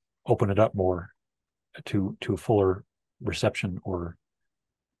open it up more to a fuller reception or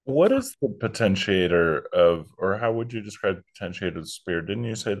What is the potentiator of, or how would you describe the potentiator of the spirit? Didn't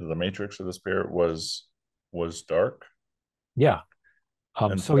you say that the matrix of the spirit was dark? yeah.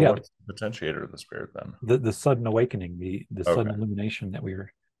 And So so yeah, what's the potentiator of the spirit then? the sudden awakening, the sudden Okay. illumination that we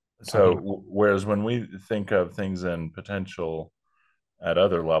were talking So about. whereas when we think of things in potential at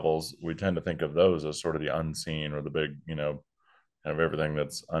other levels, we tend to think of those as sort of the unseen or the big, kind of everything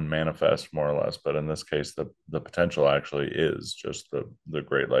that's unmanifest more or less. But in this case, the potential actually is just the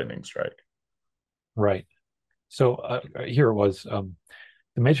great lightning strike. Right. So here it was.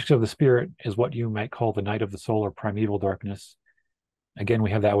 The matrix of the spirit is what you might call the night of the soul or primeval darkness. Again,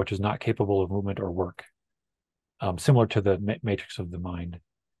 we have that which is not capable of movement or work, similar to the matrix of the mind.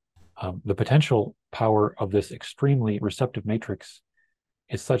 The potential power of this extremely receptive matrix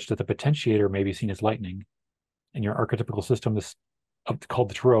is such that the potentiator may be seen as lightning. In your archetypical system, this called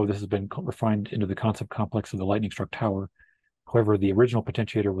the Tarot, this has been refined into the concept complex of the lightning struck tower. However, the original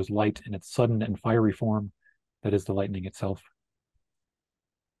potentiator was light in its sudden and fiery form, that is the lightning itself.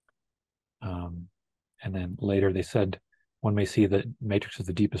 Um, and then later they said one may see the matrix as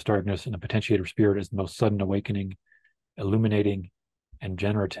the deepest darkness, and the potentiator spirit is the most sudden awakening, illuminating, and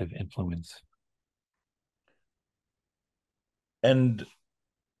generative influence. And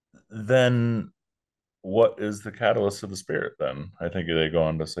then what is the catalyst of the spirit then? I think they go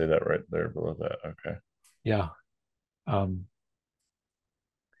on to say that right there below that. Okay. Yeah. Um,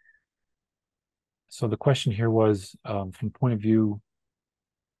 so the question here was from the point of view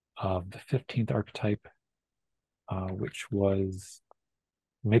of the 15th archetype, which was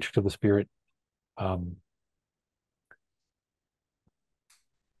matrix of the spirit. Um,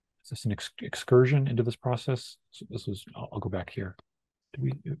 is this an excursion into this process? So this was, I'll go back here.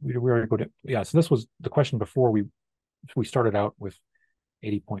 We already go to, yeah, so this was the question before we started out with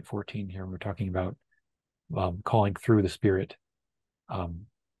 80.14 here. We're talking about calling through the spirit. Um,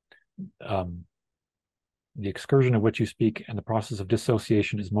 um, the excursion of which you speak and the process of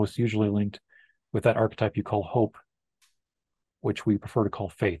dissociation is most usually linked with that archetype you call hope, which we prefer to call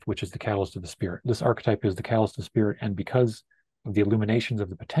faith, which is the catalyst of the spirit. This archetype is the catalyst of the spirit, and because of the illuminations of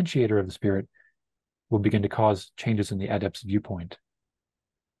the potentiator of the spirit, will begin to cause changes in the adept's viewpoint.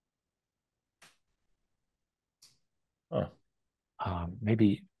 Huh.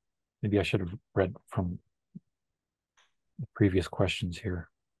 Maybe I should have read from the previous questions here.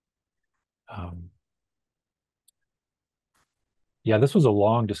 Yeah, this was a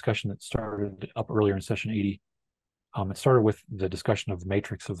long discussion that started up earlier in session 80. It started with the discussion of the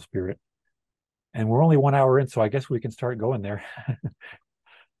matrix of the spirit. And we're only 1 hour in, so I guess we can start going there.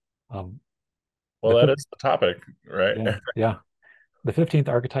 Well, that is the topic, right? Yeah, yeah. The 15th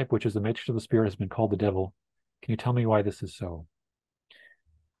archetype, which is the matrix of the spirit, has been called the devil. Can you tell me why this is so?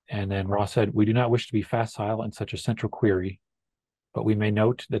 And then Ross said, we do not wish to be facile in such a central query, but we may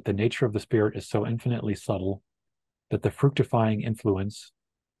note that the nature of the spirit is so infinitely subtle that the fructifying influence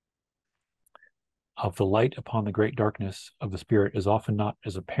of the light upon the great darkness of the spirit is often not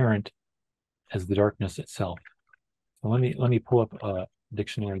as apparent as the darkness itself. So let me pull up a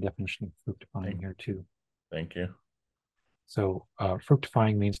dictionary definition of fructifying here too. Thank you. So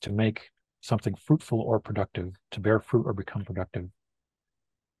fructifying means to make something fruitful or productive, to bear fruit or become productive.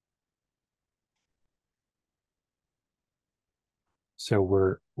 So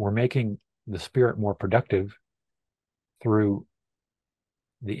we're making the spirit more productive through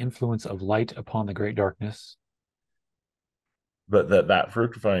the influence of light upon the great darkness. But that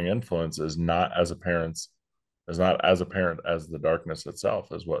fructifying influence is not as apparent as the darkness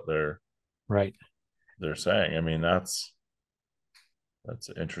itself, is what right they're saying. I mean, that's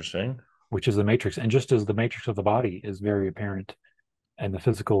interesting. Which is the matrix. And just as the matrix of the body is very apparent and the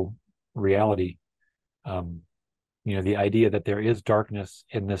physical reality, the idea that there is darkness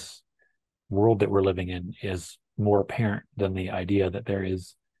in this world that we're living in is more apparent than the idea that there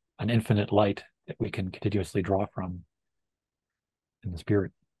is an infinite light that we can continuously draw from in the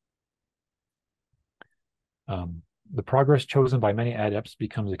spirit. The progress chosen by many adepts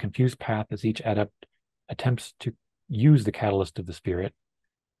becomes a confused path as each adept attempts to use the catalyst of the spirit,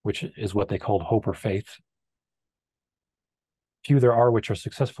 which is what they called hope or faith. Few there are which are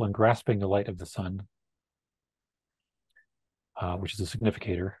successful in grasping the light of the sun, which is a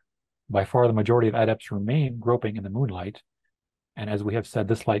significator. By far, the majority of adepts remain groping in the moonlight, and as we have said,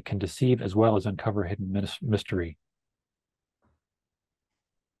 this light can deceive as well as uncover hidden mystery.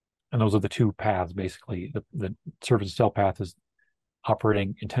 And those are the two paths, basically. The service to self path is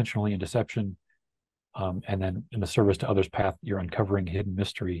operating intentionally in deception, and then in the service to others path, you're uncovering hidden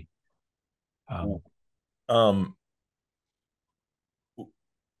mystery. I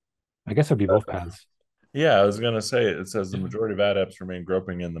guess it'd be both paths. Yeah, I was going to say, it says the majority of adepts remain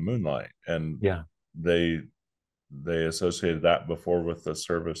groping in the moonlight, and yeah, they associated that before with the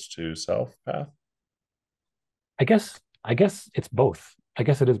service to self path. I guess it's both. I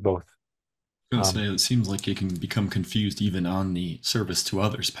guess it is both. I was going to say, it seems like it can become confused even on the service to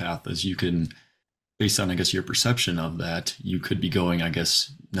others path, as you can, based on, I guess, your perception of that, you could be going, I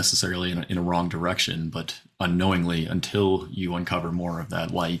guess, necessarily in a wrong direction, but unknowingly, until you uncover more of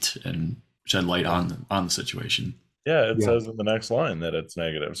that light and shed light on the situation. Yeah, it says in the next line that it's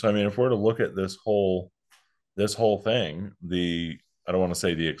negative. So I mean, if we're to look at this whole thing, I don't want to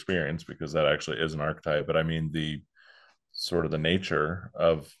say the experience, because that actually is an archetype, but I mean the sort of the nature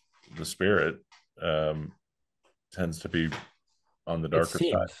of the spirit tends to be on the darker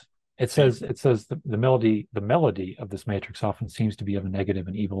side. It says the melody of this matrix often seems to be of a negative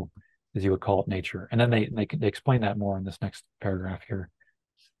and evil, as you would call it, nature. And then they explain that more in this next paragraph here.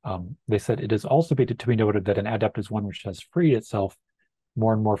 They said it is also to be noted that an adept is one which has freed itself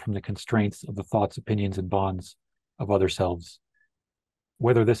more and more from the constraints of the thoughts, opinions, and bonds of other selves.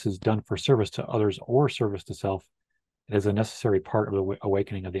 Whether this is done for service to others or service to self, it is a necessary part of the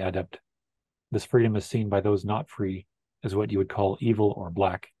awakening of the adept. This freedom is seen by those not free as what you would call evil or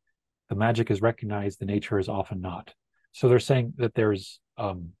black. The magic is recognized, the nature is often not. So they're saying that there's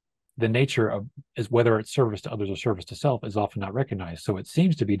the nature of is whether it's service to others or service to self is often not recognized. So it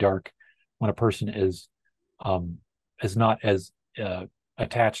seems to be dark when a person is not as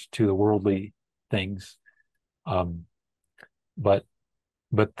attached to the worldly things, but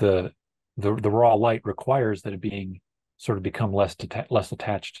the raw light requires that it being sort of become less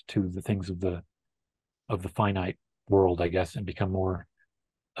attached to the things of the finite world, I guess, and become more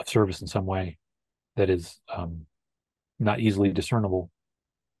of service in some way that is not easily discernible.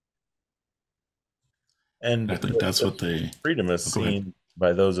 And I think that's what freedom is seen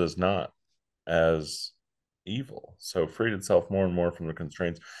by those as not as evil. So freed itself more and more from the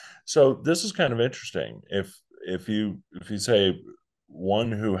constraints. So this is kind of interesting. If you say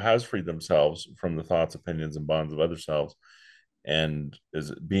one who has freed themselves from the thoughts, opinions, and bonds of other selves and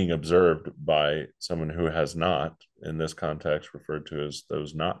is being observed by someone who has not, in this context referred to as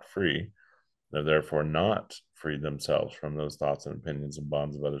those not free, they're therefore not freed themselves from those thoughts and opinions and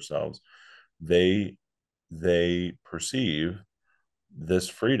bonds of other selves. They they perceive this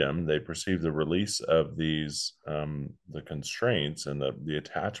freedom, they perceive the release of these the constraints and the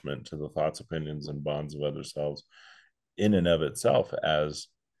attachment to the thoughts, opinions, and bonds of other selves in and of itself as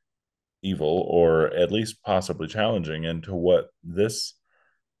evil, or at least possibly challenging. And to what this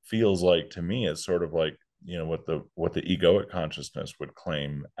feels like to me is sort of like, what the egoic consciousness would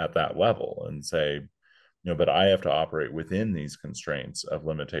claim at that level and say, but I have to operate within these constraints of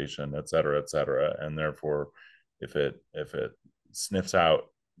limitation, et cetera, et cetera. And therefore, if it sniffs out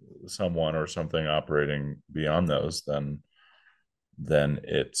someone or something operating beyond those, then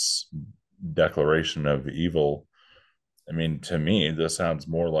it's declaration of evil. I mean, to me, this sounds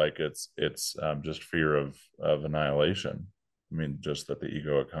more like it's just fear of annihilation. I mean, just that the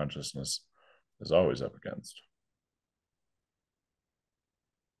ego of consciousness is always up against.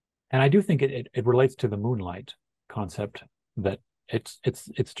 And I do think it relates to the moonlight concept, that it's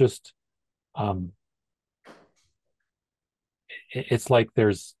just um, it's like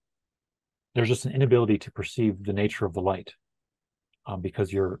there's just an inability to perceive the nature of the light,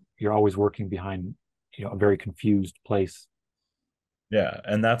 because you're always working behind a very confused place. Yeah,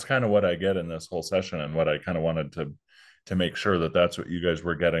 and that's kind of what I get in this whole session, and what I kind of wanted to make sure that that's what you guys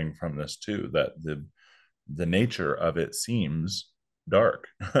were getting from this too. That the nature of it seems dark,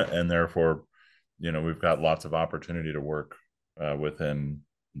 and therefore, we've got lots of opportunity to work within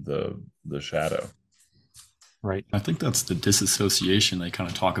the shadow. Right. I think that's the disassociation they kind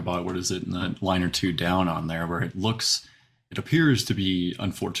of talk about. What is it in the line or two down on there, where it appears to be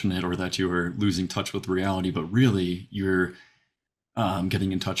unfortunate or that you are losing touch with reality, but really you're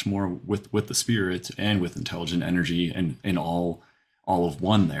getting in touch more with the spirit and with intelligent energy and all of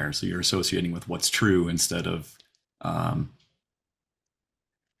one there. So you're associating with what's true instead of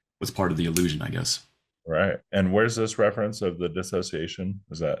what's part of the illusion, I guess. Right. And where's this reference of the dissociation?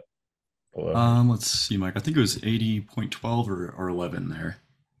 Is that below? Let's see, Mike. I think it was 80.12 or 11 there.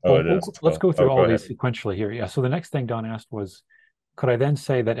 Oh, Well, it is. let's go through Go all ahead. these sequentially here. Yeah. So the next thing Don asked was, could I then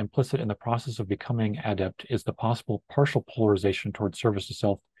say that implicit in the process of becoming adept is the possible partial polarization towards service to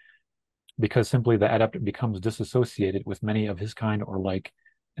self, because simply the adept becomes disassociated with many of his kind or like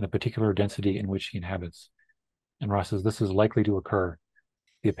in the particular density in which he inhabits? And Ross says this is likely to occur.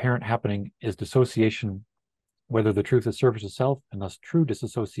 The apparent happening is dissociation, whether the truth is service to self and thus true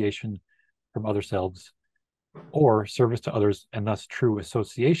disassociation from other selves, or service to others and thus true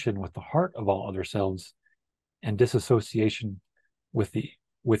association with the heart of all other selves, and disassociation with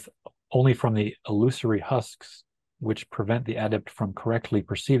only from the illusory husks which prevent the adept from correctly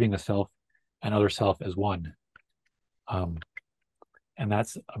perceiving the self and other self as one. And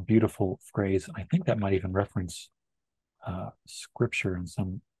that's a beautiful phrase. I think that might even reference scripture in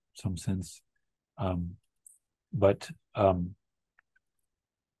some sense. Um, but a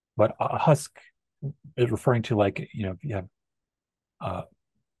husk is referring to, like, if you have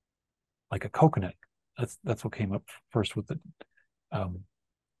like a coconut. That's what came up first with the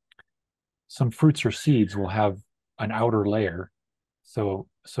some fruits or seeds will have an outer layer, so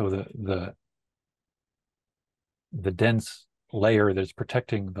the dense layer that's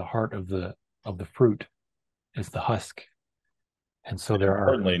protecting the heart of the fruit is the husk. And so there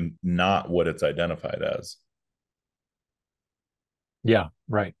are, Importantly, not what it's identified as. yeah,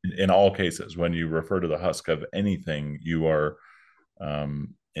 right, In all cases, when you refer to the husk of anything, you are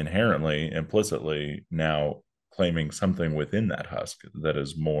inherently, implicitly now claiming something within that husk that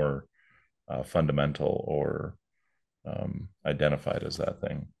is more fundamental or identified as that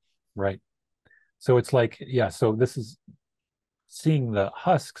thing. right. So it's like, yeah, so this is seeing the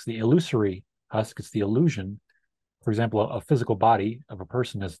husks, the illusory husk. It's the illusion. For example, a physical body of a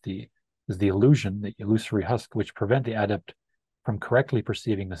person is the illusion, the illusory husk, which prevent the adept from correctly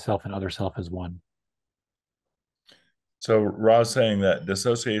perceiving the self and other self as one. So Ra's saying that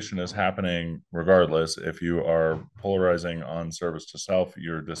dissociation is happening regardless. If you are polarizing on service to self,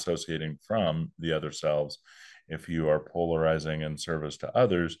 you're dissociating from the other selves. If you are polarizing in service to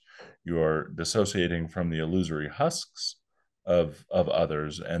others, you are dissociating from the illusory husks of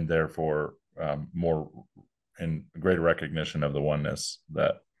others, and therefore more in greater recognition of the oneness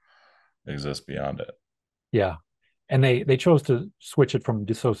that exists beyond it. Yeah. And they chose to switch it from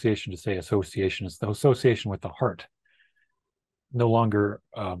dissociation to say association. It's the association with the heart, no longer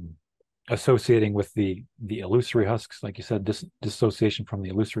associating with the illusory husks, like you said, dissociation from the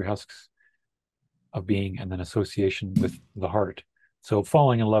illusory husks of being, and then association with the heart. So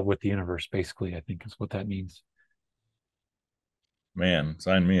falling in love with the universe, basically, I think is what that means. Man,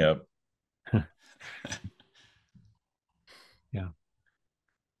 sign me up. Yeah.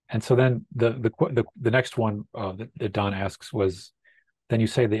 And so then the next one that Don asks was, then you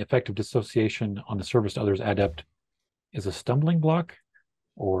say the effect of dissociation on the service to others adept is a stumbling block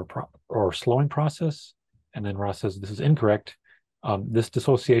or slowing process. And then Ross says this is incorrect. This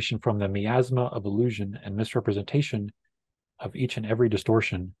dissociation from the miasma of illusion and misrepresentation of each and every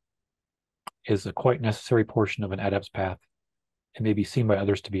distortion is a quite necessary portion of an adept's path and may be seen by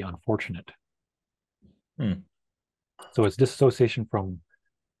others to be unfortunate. So it's dissociation from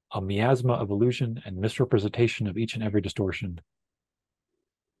a miasma of illusion and misrepresentation of each and every distortion.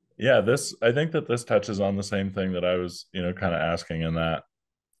 Yeah, this I think that this touches on the same thing that I was, kind of asking in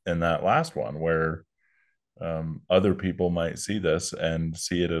that last one, where other people might see this and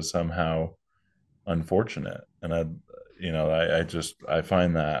see it as somehow unfortunate, and I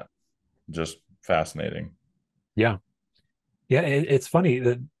find that just fascinating. Yeah, yeah. It's funny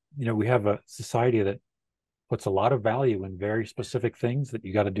that we have a society that puts a lot of value in very specific things that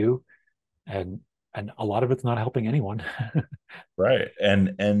you got to do, and a lot of it's not helping anyone. Right.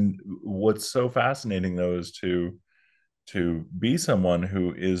 And what's so fascinating though is to be someone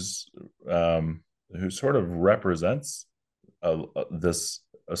who sort of represents this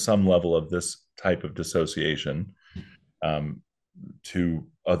some level of this type of dissociation, um, to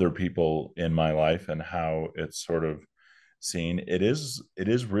other people in my life, and how it's sort of seen. It is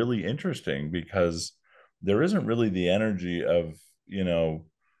really interesting because there isn't really the energy of,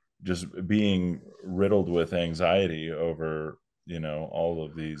 just being riddled with anxiety over, all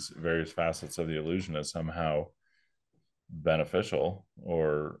of these various facets of the illusion as somehow beneficial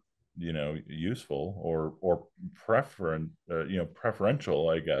or, useful or preferential,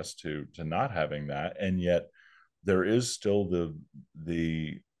 I guess, to not having that. And yet there is still the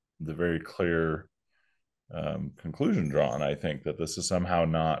very clear conclusion drawn, I think, that this is somehow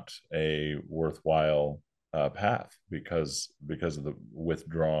not a worthwhile path because of the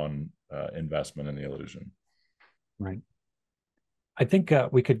withdrawn investment in the illusion. Right. I think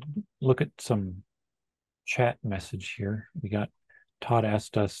we could look at some chat message here. We got Todd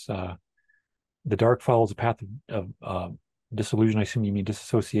asked us, the dark follows a path of disillusion. I assume you mean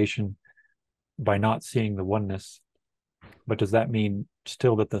disassociation by not seeing the oneness. But does that mean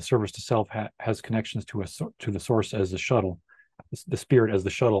still that the service to self has connections to the source as the shuttle, the spirit as the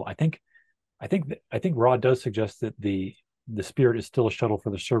shuttle? I think Rod does suggest that the spirit is still a shuttle for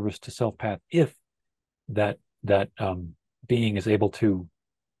the service to self path if that being is able to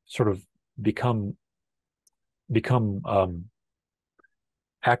sort of become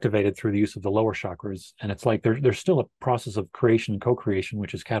activated through the use of the lower chakras. And it's like there's still a process of creation and co-creation,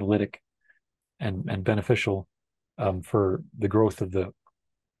 which is catalytic and beneficial for the growth of the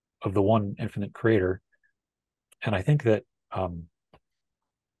one infinite creator. And I think that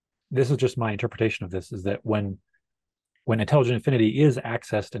this is just my interpretation of this, is that when intelligent infinity is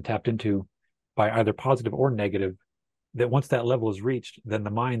accessed and tapped into by either positive or negative, that once that level is reached, then the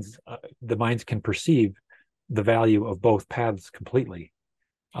minds can perceive the value of both paths completely,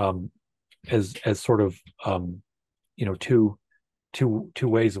 as sort of two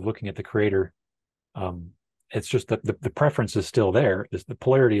ways of looking at the creator. It's just that the preference is still there. The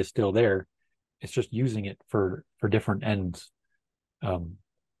polarity is still there. It's just using it for different ends.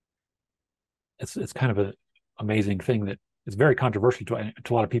 It's kind of an amazing thing that is very controversial to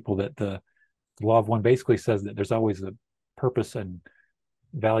a lot of people, that the law of one basically says that there's always a purpose and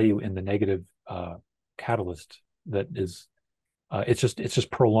value in the negative catalyst that is it's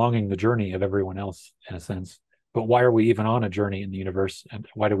just prolonging the journey of everyone else in a sense. But why are we even on a journey in the universe, and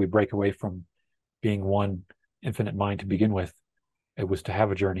why do we break away from being one infinite mind to begin with? It was to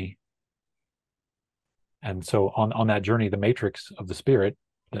have a journey. And so on that journey, the matrix of the spirit,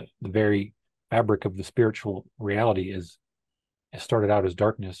 the very fabric of the spiritual reality is started out as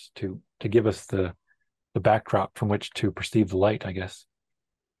darkness to give us the backdrop from which to perceive the light, I guess.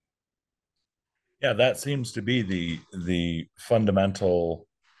 Yeah, that seems to be the fundamental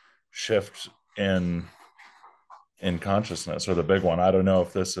shift in consciousness, or the big one. I don't know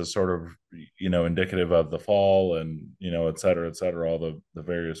if this is sort of, indicative of the fall, and, et cetera, all the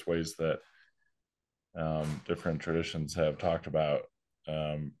various ways that different traditions have talked about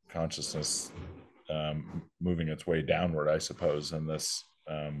consciousness moving its way downward, I suppose, in this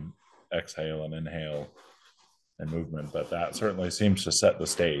exhale and inhale and movement. But that certainly seems to set the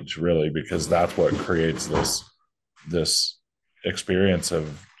stage, really, because that's what creates this experience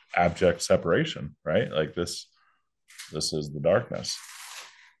of abject separation, right? Like this is the darkness.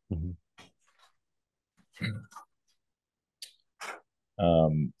 Mhm.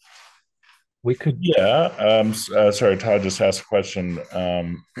 Um, We could, yeah. Sorry, Todd just asked a question.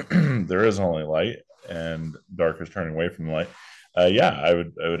 There is only light, and dark is turning away from the light. Yeah, I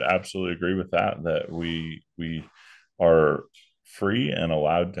would absolutely agree with that. That we are free and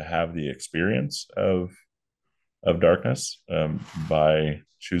allowed to have the experience of darkness, by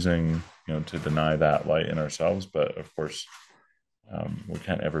choosing, to deny that light in ourselves. But of course, we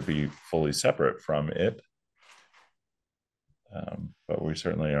can't ever be fully separate from it. But we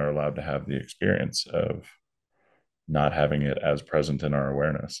certainly are allowed to have the experience of not having it as present in our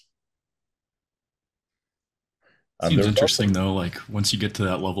awareness. Seems There's also, interesting though, like once you get to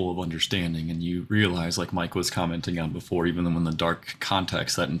that level of understanding and you realize, like Mike was commenting on before, even when the dark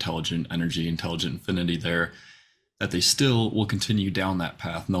context, that intelligent energy, intelligent infinity there, that they still will continue down that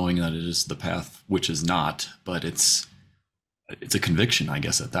path, knowing that it is the path which is not, but it's a conviction, I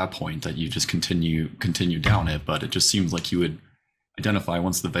guess, at that point that you just continue down it. But it just seems like you would identify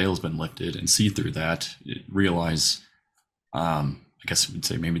once the veil's been lifted and see through that, realize, I guess we'd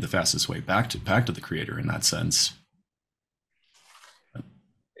say maybe the fastest way back to the creator in that sense.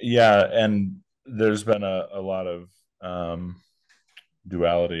 yeah, and there's been a lot of um,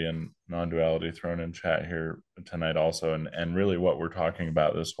 duality and non-duality thrown in chat here tonight also, and really what we're talking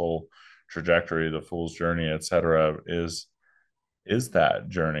about, this whole trajectory, the fool's journey, etc., is that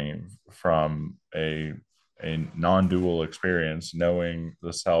journey from a non-dual experience, knowing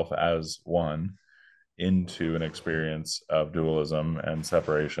the self as one, into an experience of dualism and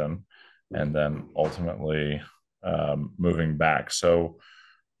separation, and then ultimately moving back. So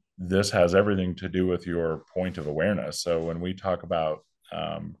this has everything to do with your point of awareness. So when we talk about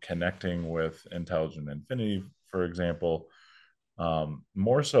connecting with intelligent infinity, for example,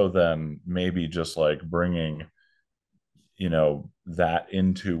 more so than maybe just like bringing that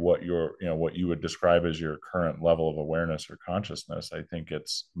into what what you would describe as your current level of awareness or consciousness. I think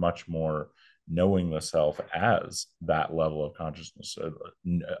it's much more knowing the self as that level of consciousness,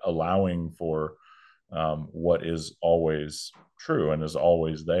 allowing for what is always true and is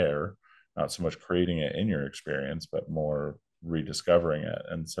always there, not so much creating it in your experience, but more rediscovering it.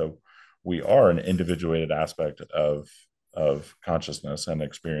 And so we are an individuated aspect of consciousness and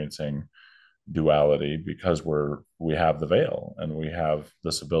experiencing duality because we have the veil and we have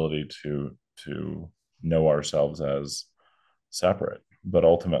this ability to know ourselves as separate. But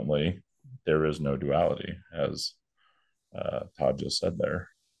ultimately, there is no duality, as Todd just said there.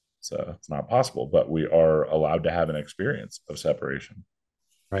 So it's not possible, but we are allowed to have an experience of separation.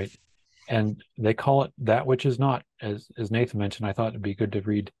 right. And they call it that which is not, as Nathan mentioned. I thought it'd be good to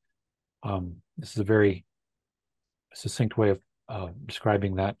read. This is a very succinct way of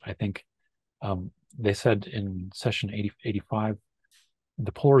describing that. I think they said in session 85,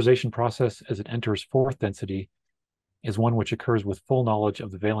 the polarization process as it enters fourth density is one which occurs with full knowledge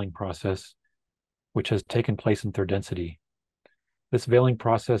of the veiling process, which has taken place in third density. This veiling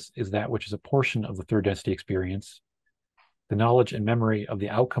process is that which is a portion of the third density experience. The knowledge and memory of the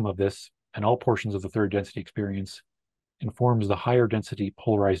outcome of this and all portions of the third density experience informs the higher density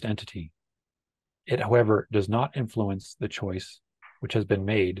polarized entity. It, however, does not influence the choice which has been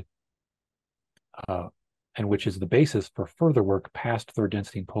made uh, and which is the basis for further work past third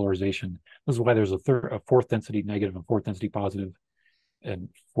density polarization. This is why there's a fourth density negative and fourth density positive, and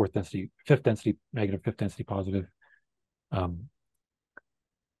fifth density negative, fifth density positive.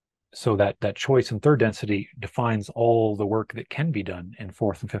 So that choice in third density defines all the work that can be done in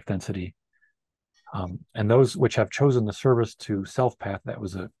fourth and fifth density. And those which have chosen the service to self path, that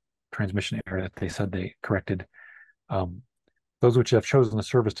was a transmission error that they said they corrected. Those which have chosen the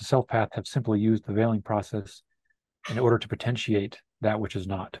service to self path have simply used the veiling process in order to potentiate that which is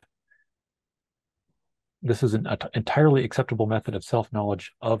not. This is an entirely acceptable method of self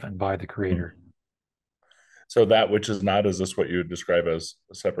knowledge of and by the creator. So that which is not, is this what you would describe as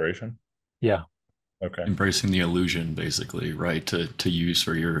a separation? Yeah. Okay. Embracing the illusion, basically, right? To use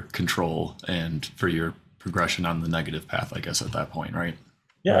for your control and for your progression on the negative path, I guess, at that point, right?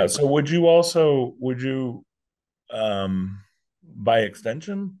 Yeah. Right. So would you by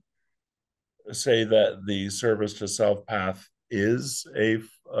extension say that the service to self path is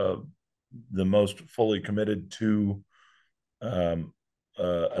uh, the most fully committed to um,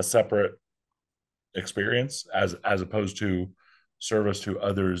 a separate experience, as opposed to service to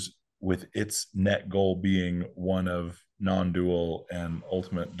others with its net goal being one of non-dual and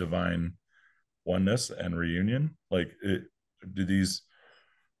ultimate divine oneness and reunion? Like, do these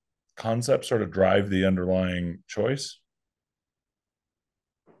concepts sort of drive the underlying choice?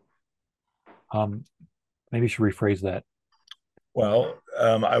 Um, maybe you should rephrase that. Well,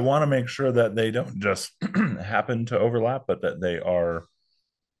 I want to make sure that they don't just happen to overlap, but that they are.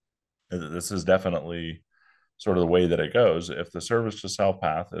 This is definitely sort of the way that it goes. If the service to self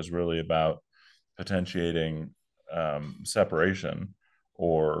path is really about potentiating separation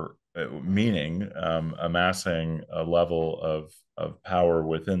or meaning, amassing a level of power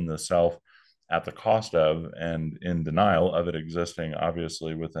within the self at the cost of and in denial of it existing,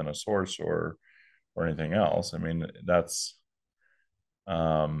 obviously within a source or anything else. I mean, that's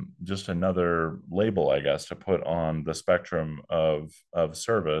just another label, I guess, to put on the spectrum of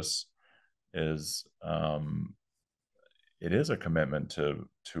service. Is It is a commitment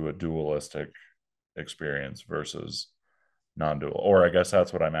to a dualistic experience versus non-dual, or I guess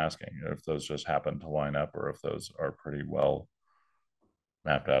that's what I'm asking, if those just happen to line up or if those are pretty well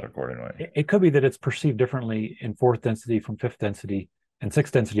mapped out accordingly. It could be that it's perceived differently in fourth density from fifth density, and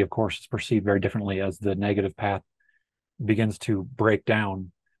sixth density, of course, is perceived very differently as the negative path begins to break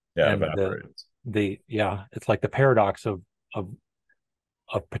down, Yeah, it and evaporates. the yeah, it's like the paradox of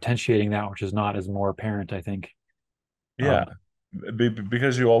potentiating that which is not is more apparent, I think. Yeah,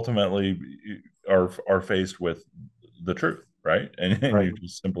 because you ultimately are faced with the truth, right? And Right. you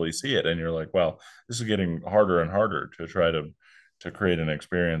just simply see it, and you're like, well, this is getting harder and harder to try to create an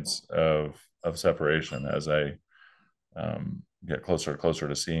experience of separation as I get closer and closer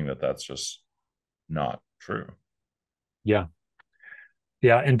to seeing that that's just not true. Yeah.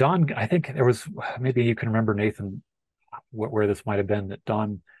 Yeah. And Don, I think there was, maybe you can remember, Nathan, where this might have been, that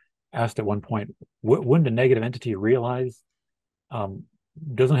Don asked at one point, wouldn't a negative entity realize, um,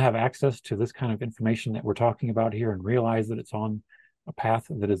 doesn't have access to this kind of information that we're talking about here and realize that it's on a path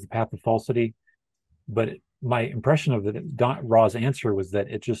that is the path of falsity? But my impression of Ra's answer was that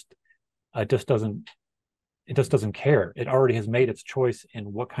it just doesn't care. It already has made its choice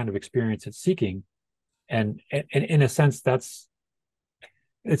in what kind of experience it's seeking, and in a sense,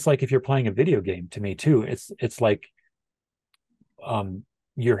 it's like if you're playing a video game to me too. It's like,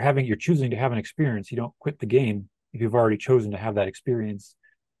 you're choosing to have an experience. You don't quit the game if you've already chosen to have that experience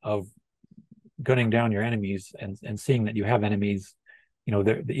of gunning down your enemies and seeing that you have enemies.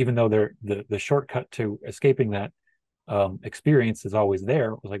 Even though they're the shortcut to escaping that experience is always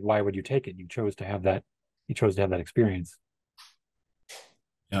there. It was like, why would you take it? You chose to have that. You chose to have that experience.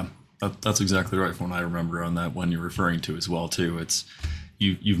 Yeah, that's exactly right from what I remember on that one you're referring to as well too. It's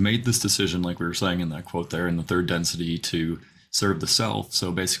you've made this decision, like we were saying in that quote there, in the third density, to serve the self.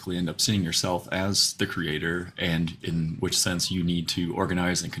 So basically end up seeing yourself as the creator, and in which sense you need to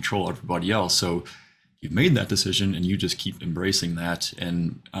organize and control everybody else. So you've made that decision and you just keep embracing that,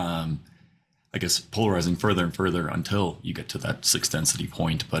 and I guess polarizing further and further until you get to that sixth density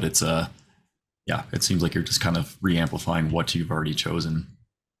point. But it's yeah, it seems like you're just kind of re-amplifying what you've already chosen.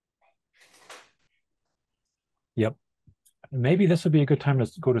 Yep. Maybe this would be a good time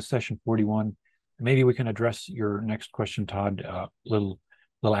to go to session 41. Maybe we can address your next question, Todd, little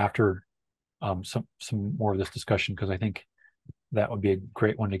after some more of this discussion, because I think that would be a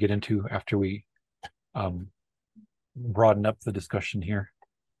great one to get into after we um, broaden up the discussion here.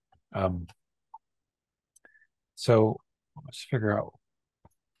 Um, so let's figure out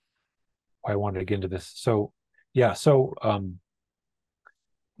why I wanted to get into this. So yeah, so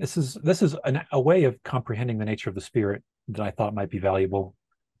this is a way of comprehending the nature of the spirit that I thought might be valuable.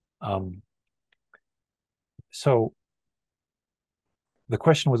 Um, so the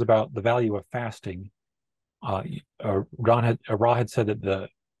question was about the value of fasting. Ra had said that the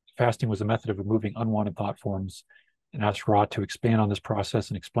fasting was a method of removing unwanted thought forms, and asked Ra to expand on this process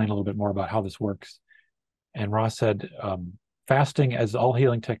and explain a little bit more about how this works. And Ra said, fasting, as all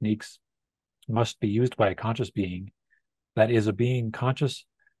healing techniques, must be used by a conscious being, that is, a being conscious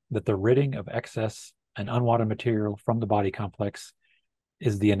that the ridding of excess and unwanted material from the body complex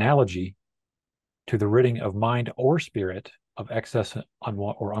is the analogy to the ridding of mind or spirit of excess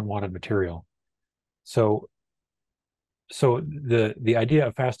or unwanted material. So the idea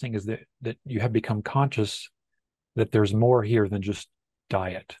of fasting is that you have become conscious that there's more here than just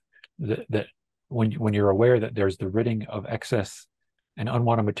diet. That when you're aware that there's the ridding of excess and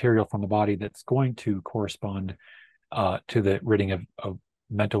unwanted material from the body that's going to correspond to the ridding of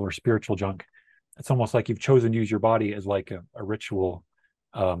mental or spiritual junk, it's almost like you've chosen to use your body as like a ritual,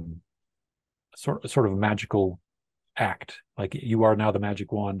 um, sort of a magical act. Like you are now the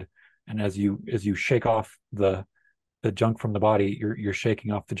magic wand, and as you shake off the junk from the body, you're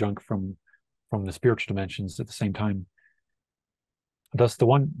shaking off the junk from the spiritual dimensions at the same time. Thus, the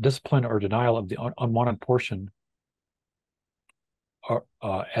one discipline or denial of the unwanted portion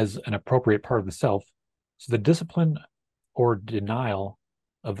as an appropriate part of the self. So the discipline or denial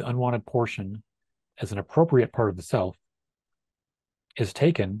of the unwanted portion as an appropriate part of the self is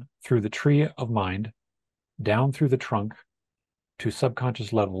taken through the tree of mind, down through the trunk to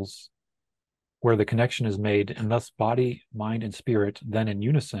subconscious levels where the connection is made, and thus body, mind, and spirit then in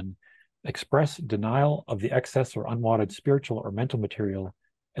unison express denial of the excess or unwanted spiritual or mental material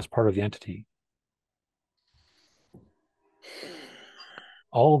as part of the entity.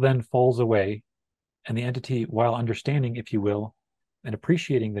 All then falls away, and the entity, while understanding, if you will, and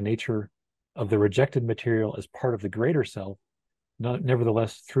appreciating the nature of the rejected material as part of the greater self,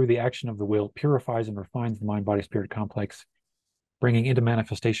 nevertheless, through the action of the will, purifies and refines the mind-body-spirit complex, bringing into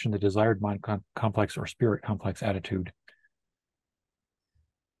manifestation the desired mind complex or spirit complex attitude.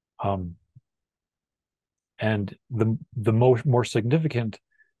 And the more significant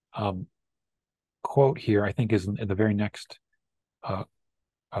quote here, I think, is in the very next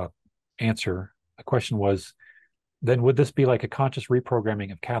answer. The question was, then would this be like a conscious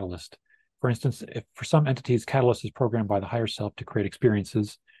reprogramming of catalyst? For instance, if for some entities, catalyst is programmed by the higher self to create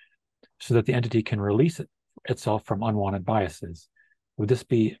experiences so that the entity can release itself from unwanted biases. Would this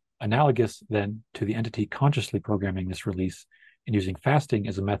be analogous then to the entity consciously programming this release and using fasting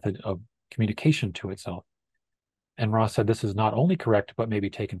as a method of communication to itself? And Ross said this is not only correct, but may be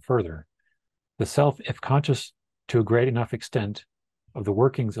taken further. The self, if conscious to a great enough extent of the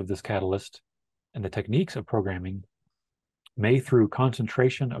workings of this catalyst and the techniques of programming, may through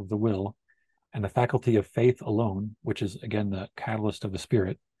concentration of the will and the faculty of faith alone, which is again the catalyst of the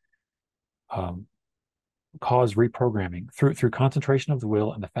spirit, cause reprogramming. Through concentration of the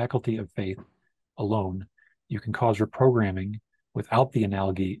will and the faculty of faith alone, you can cause reprogramming without the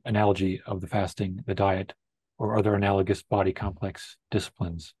analogy of the fasting, the diet, or other analogous body complex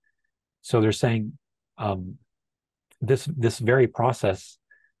disciplines. So they're saying this very process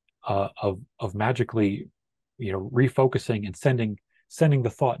of magically, refocusing and sending the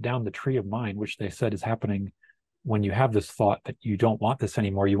thought down the tree of mind, which they said is happening when you have this thought that you don't want this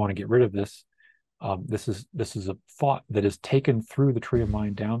anymore, you want to get rid of this. This is a thought that is taken through the tree of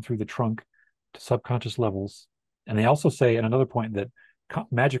mind down through the trunk to subconscious levels. And they also say at another point that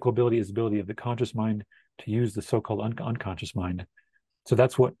magical ability is the ability of the conscious mind to use the so-called unconscious mind. So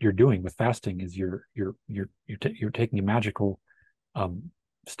that's what you're doing with fasting, is you're taking a magical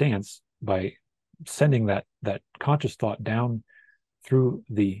stance by sending that conscious thought down through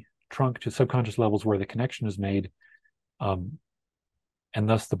the trunk to subconscious levels where the connection is made, and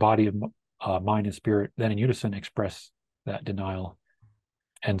thus the body of mind and spirit then in unison express that denial.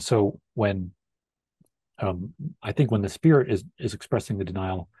 And so when I think when the spirit is expressing the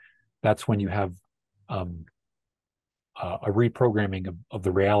denial, that's when you have a reprogramming of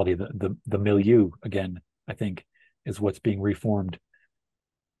the reality, the milieu again, I think, is what's being reformed.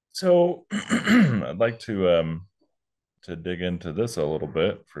 So I'd like to dig into this a little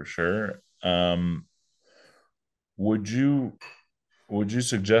bit for sure. Would you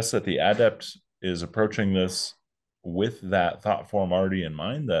suggest that the adept is approaching this with that thought form already in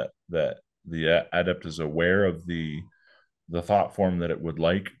mind, that the adept is aware of the thought form that it would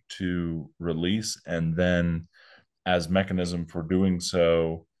like to release, and then as mechanism for doing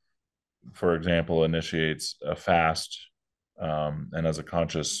so, for example, initiates a fast, and as a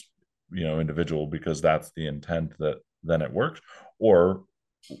conscious individual, because that's the intent, that then it works? Or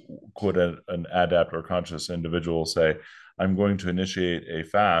could an adept or conscious individual say, I'm going to initiate a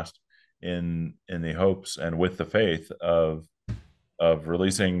fast in the hopes and with the faith of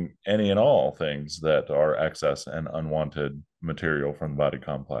releasing any and all things that are excess and unwanted material from the body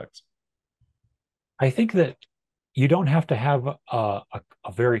complex? I think that you don't have to have a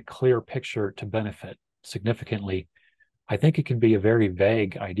very clear picture to benefit significantly. I think it can be a very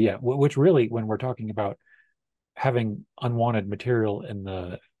vague idea, which really, when we're talking about having unwanted material in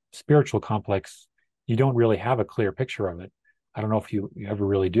the spiritual complex, you don't really have a clear picture of it. I don't know if you ever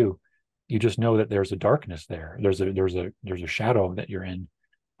really do. You just know that there's a darkness there. There's a shadow that you're in,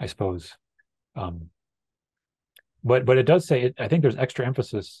 I suppose. But it does say, I think there's extra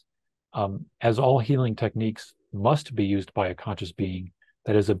emphasis, as all healing techniques must be used by a conscious being,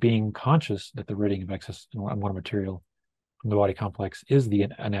 that is a being conscious that the ridding of excess and unwanted material from the body complex is the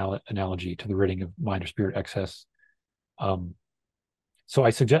analogy to the ridding of mind or spirit excess. So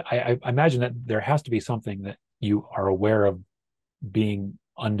I imagine that there has to be something that you are aware of being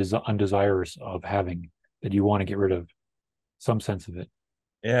undesirous of having, that you want to get rid of, some sense of it.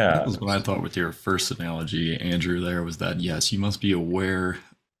 Yeah, that was what I thought with your first analogy, Andrew. There was that, yes, you must be aware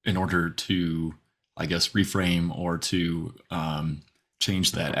in order to, I guess, reframe or to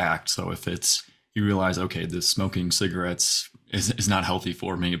change that act. So if it's, you realize, okay, this smoking cigarettes is not healthy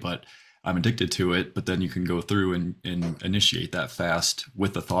for me, but I'm addicted to it, but then you can go through and initiate that fast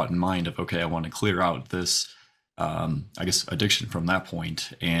with the thought in mind of, okay, I want to clear out this, I guess, addiction from that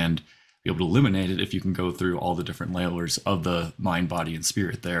point and be able to eliminate it if you can go through all the different layers of the mind, body, and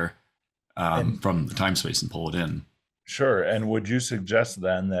spirit there And from the time space and pull it in. sure. And would you suggest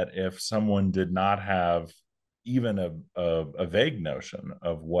then that if someone did not have even a vague notion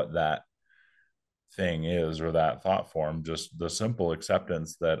of what that thing is or that thought form, just the simple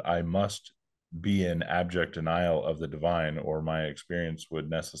acceptance that I must be in abject denial of the divine, or my experience would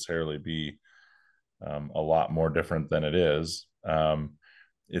necessarily be a lot more different than it is.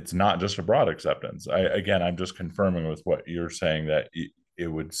 It's not just a broad acceptance. Again, I'm just confirming with what you're saying that it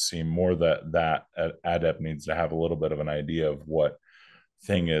would seem more that adept needs to have a little bit of an idea of what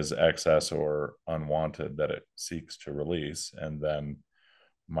thing is excess or unwanted that it seeks to release, and then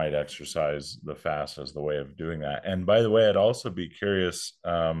might exercise the fast as the way of doing that. And by the way, I'd also be curious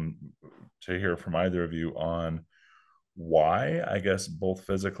to hear from either of you on why, I guess, both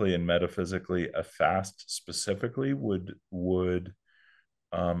physically and metaphysically, a fast specifically would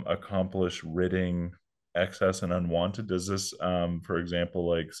accomplish ridding excess and unwanted. Does this, for example,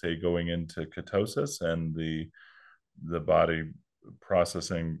 like say going into ketosis and the body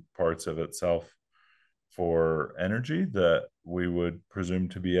processing parts of itself for energy that we would presume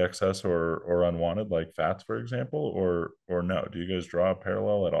to be excess or unwanted, like fats, for example, or no? Do you guys draw a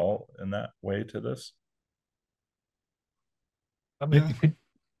parallel at all in that way to this? Yeah.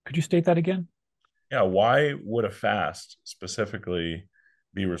 Could you state that again? Yeah, why would a fast specifically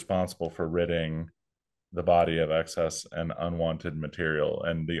be responsible for ridding the body of excess and unwanted material?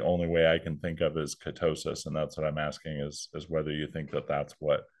 And the only way I can think of is ketosis, and that's what I'm asking is whether you think that that's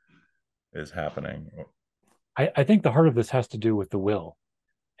what is happening. I think the heart of this has to do with the will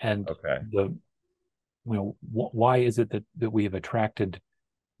and Okay. the why is it that we have attracted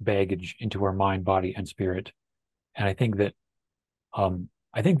baggage into our mind, body, and spirit? And I think that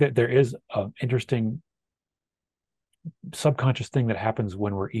there is an interesting subconscious thing that happens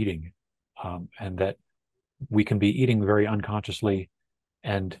when we're eating, and that we can be eating very unconsciously.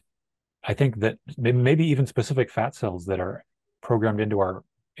 And I think that maybe even specific fat cells that are programmed into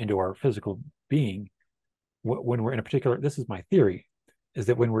our physical being when we're in a particular. This is my theory, is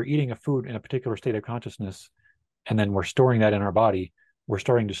that when we're eating a food in a particular state of consciousness, and then we're storing that in our body, we're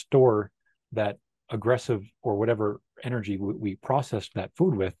starting to store that aggressive or whatever energy we processed that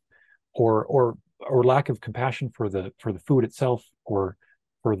food with, or lack of compassion for the food itself, or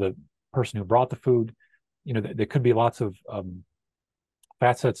for the person who brought the food. There could be lots of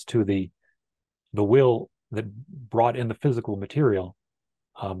facets to the will that brought in the physical material,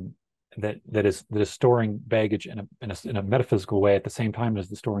 um, that is storing baggage in a metaphysical way at the same time as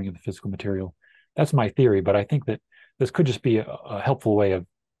the storing of the physical material. That's my theory, but I think that this could just be a helpful way of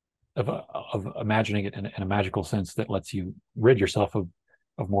imagining it in a magical sense that lets you rid yourself of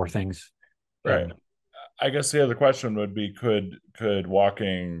more things. Right. And I guess the other question would be, could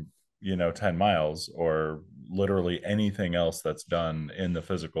walking, 10 miles or literally anything else that's done in the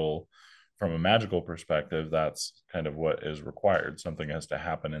physical from a magical perspective, that's kind of what is required. Something has to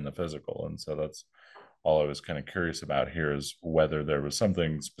happen in the physical. And so that's all I was kind of curious about here, is whether there was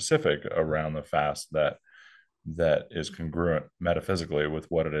something specific around the fast that is congruent metaphysically with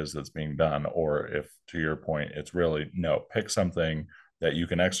what it is that's being done, or if, to your point, it's really no, pick something that you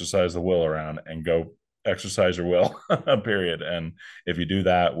can exercise the will around and go exercise your will, period. And if you do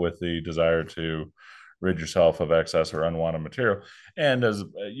that with the desire to rid yourself of excess or unwanted material, and as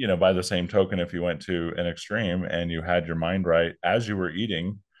by the same token, if you went to an extreme and you had your mind right as you were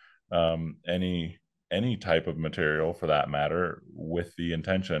eating any type of material for that matter, with the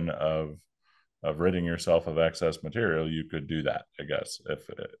intention of ridding yourself of excess material, you could do that, I guess, if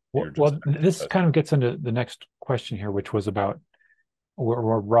you're just this kind of gets into the next question here, which was about,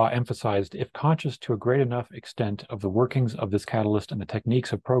 or Ra emphasized, if conscious to a great enough extent of the workings of this catalyst and the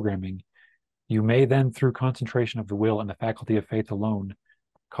techniques of programming, you may then, through concentration of the will and the faculty of faith alone,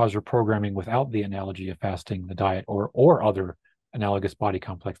 cause reprogramming without the analogy of fasting, the diet, or other analogous body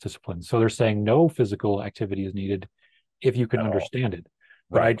complex disciplines. So they're saying no physical activity is needed if you can understand it.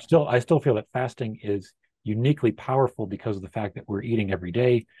 But right. I still feel that fasting is uniquely powerful because of the fact that we're eating every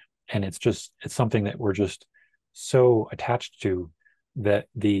day, and it's something that we're just so attached to, that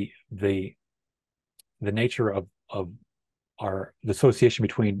the nature of the association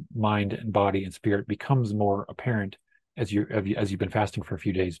between mind and body and spirit becomes more apparent as you've been fasting for a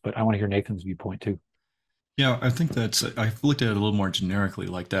few days. But I want to hear Nathan's viewpoint too. Yeah, I think I've looked at it a little more generically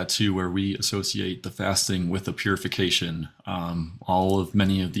like that too, where we associate the fasting with the purification.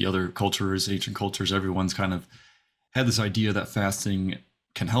 Many of the other cultures, ancient cultures, everyone's kind of had this idea that fasting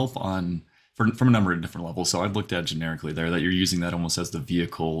can help on from a number of different levels. So I've looked at generically there that you're using that almost as the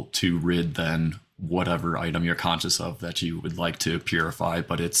vehicle to rid then whatever item you're conscious of that you would like to purify,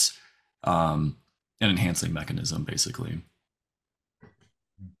 but it's an enhancing mechanism basically.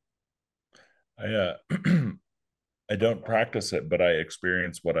 I I don't practice it, but I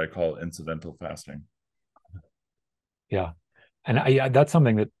experience what I call incidental fasting. Yeah. And that's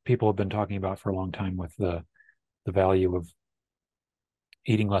something that people have been talking about for a long time with the value of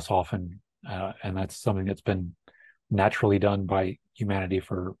eating less often, and that's something that's been naturally done by humanity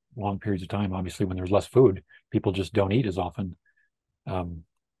for long periods of time. Obviously, when there's less food, people just don't eat as often. Um,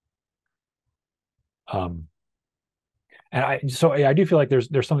 um, and I do feel like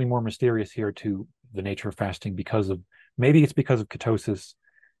there's something more mysterious here to the nature of fasting because of maybe it's because of ketosis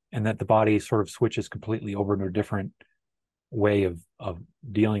and that the body sort of switches completely over to a different way of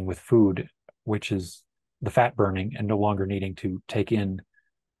dealing with food, which is the fat burning and no longer needing to take in.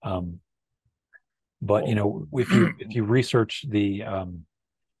 Um, but you know, if you research um,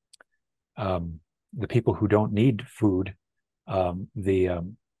 the people who don't need food, the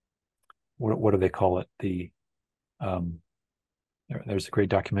what do they call it? Um, there's a great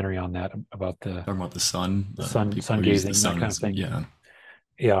documentary on that about Talking about the sun, the the people sun who use the gazing, that sun kind of as thing. yeah.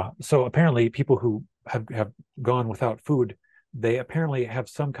 Yeah. So apparently, people who have gone without food, they apparently have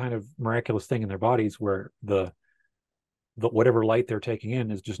some kind of miraculous thing in their bodies where the whatever light they're taking in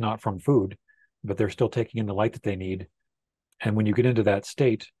is just not from food, but they're still taking in the light that they need. And when you get into that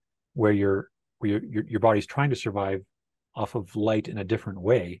state where your body's trying to survive off of light in a different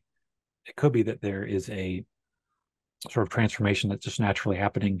way, it could be that there is a sort of transformation that's just naturally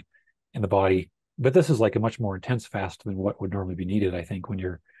happening in the body. But this is like a much more intense fast than what would normally be needed, I think, when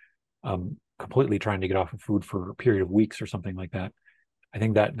you're completely trying to get off of food for a period of weeks or something like that. I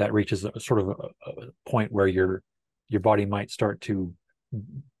think that reaches a sort of a point where your body might start to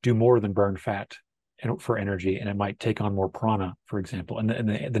do more than burn fat for energy, and it might take on more prana, for example, and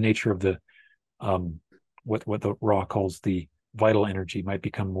the nature of the um, what the Ra calls the vital energy might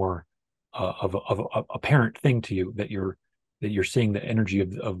become more of a apparent thing to you that you're seeing the energy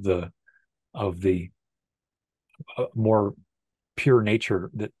of the more pure nature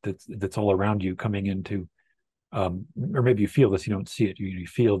that's all around you coming into or maybe you feel this, you don't see it, you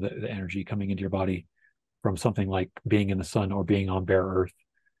feel the energy coming into your body from something like being in the sun or being on bare earth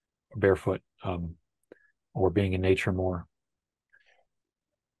barefoot, or being in nature more.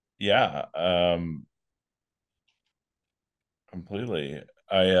 Yeah, completely.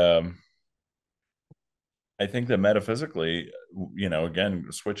 I think that metaphysically, again,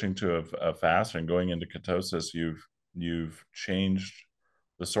 switching to a fast and going into ketosis, you've changed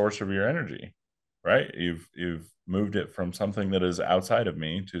the source of your energy, right? You've moved it from something that is outside of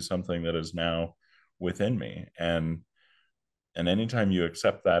me to something that is now within me. And anytime you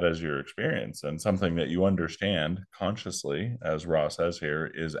accept that as your experience and something that you understand consciously, as Ross says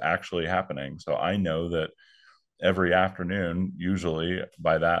here, is actually happening. So I know that every afternoon, usually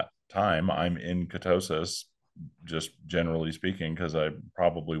by that time, I'm in ketosis, just generally speaking, because I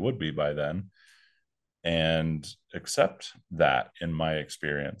probably would be by then, and accept that in my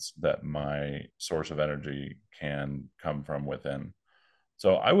experience that my source of energy can come from within.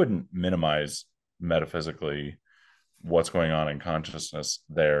 So I wouldn't minimize metaphysically what's going on in consciousness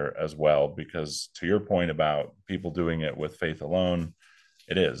there as well, because to your point about people doing it with faith alone,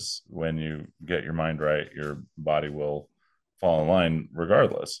 it is when you get your mind right, your body will fall in line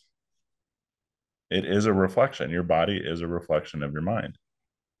regardless. It is a reflection. Your body is a reflection of your mind,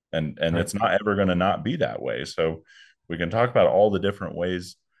 and Right. it's not ever going to not be that way. So we can talk about all the different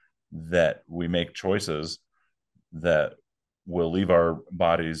ways that we make choices that will leave our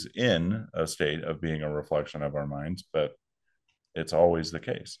bodies in a state of being a reflection of our minds, but it's always the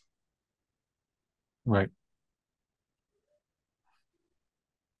case. Right.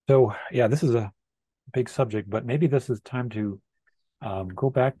 So yeah, this is a big subject, but maybe this is time to go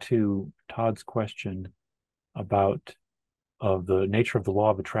back to Todd's question about of the nature of the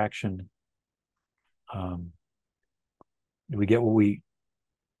law of attraction. Um, do we get what we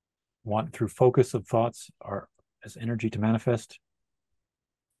want through focus of thoughts or as energy to manifest?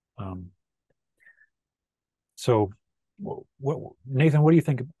 Um, so, Nathan, what do you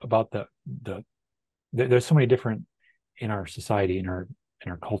think about there's so many different in our society, in our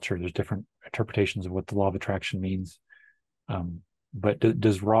culture. There's different interpretations of what the law of attraction means. But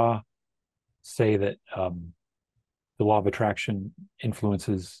does Ra say that the law of attraction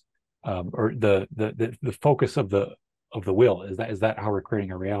influences or the focus of the will? Is that how we're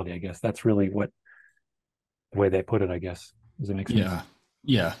creating our reality? I guess that's really what the way they put it. I guess, does it make sense? Yeah,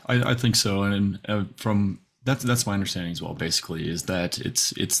 yeah, I think so. And from That's my understanding as well. Basically, is that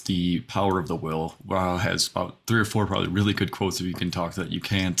it's the power of the will. Wow has about three or four probably really good quotes if you can talk that you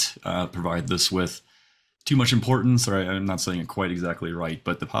can't provide this with too much importance, or I'm not saying it quite exactly right,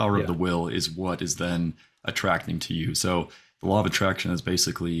 but the power of Yeah. the will is what is then attracting to you. So the law of attraction is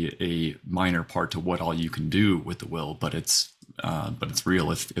basically a minor part to what all you can do with the will, but it's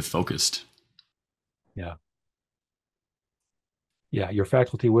real if focused. Yeah. Yeah. Your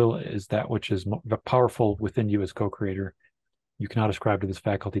faculty will is that which is powerful within you as co-creator. You cannot ascribe to this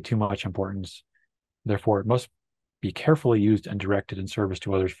faculty too much importance. Therefore, it must be carefully used and directed in service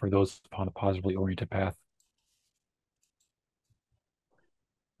to others for those upon a positively oriented path.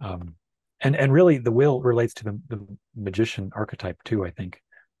 Um, and really, the will relates to the magician archetype too. I think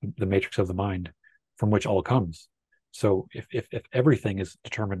the matrix of the mind, from which all comes. So if everything is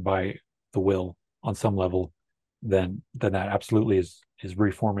determined by the will on some level, then that absolutely is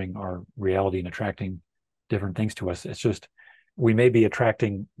reforming our reality and attracting different things to us. It's just we may be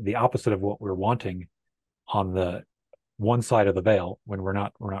attracting the opposite of what we're wanting on the one side of the veil when we're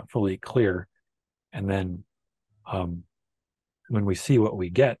not fully clear, and then um, when we see what we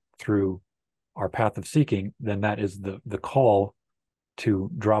get through our path of seeking, then that is the call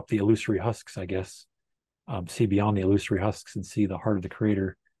to drop the illusory husks, I guess, see beyond the illusory husks and see the heart of the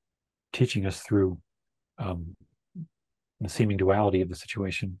creator teaching us through um, the seeming duality of the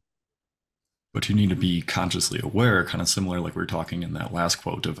situation. But you need to be consciously aware, kind of similar like we were talking in that last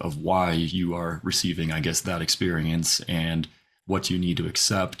quote of why you are receiving, I guess, that experience and what you need to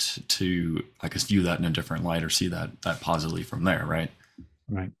accept to, I guess, view that in a different light or see that positively from there, right?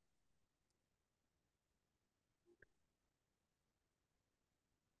 Right.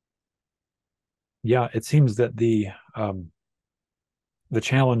 Yeah, it seems that the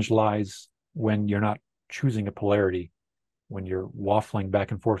challenge lies when you're not choosing a polarity, when you're waffling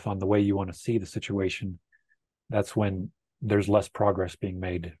back and forth on the way you want to see the situation. That's when there's less progress being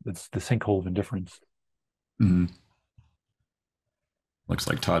made. It's the sinkhole of indifference. Mm-hmm. Looks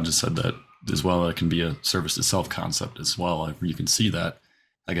like Todd just said that as well. It can be a service to self concept as well. You can see that,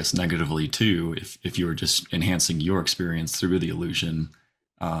 I guess, negatively too, if you were just enhancing your experience through the illusion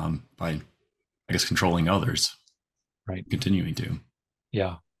by, I guess, controlling others, Right. continuing to.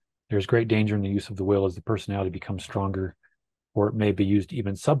 Yeah. There's great danger in the use of the will as the personality becomes stronger, or it may be used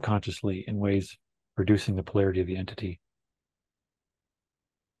even subconsciously in ways reducing the polarity of the entity.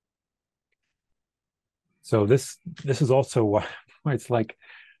 So this is also why it's like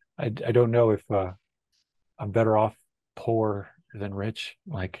I don't know if I'm better off poor than rich.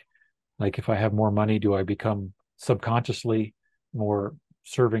 Like if I have more money, do I become subconsciously more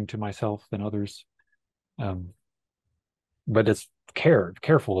serving to myself than others? Um, but it's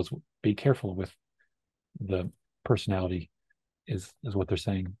careful is be careful with the personality is what they're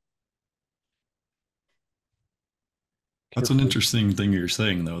saying. That's an Carefully, interesting thing you're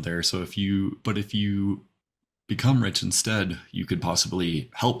saying though there. So if you become rich instead, you could possibly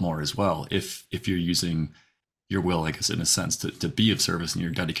help more as well if you're using your will, I guess, in a sense, to be of service and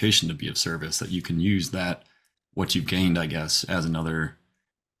your dedication to be of service, that you can use that what you've gained, I guess, as another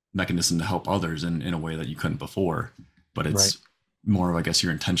mechanism to help others in a way that you couldn't before. But right? it's more of, I guess,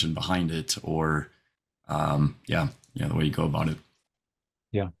 your intention behind it, or yeah, the way you go about it.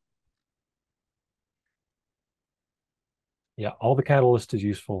 Yeah, yeah. All the catalyst is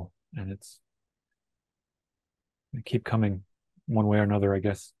useful, and it keep coming one way or another, I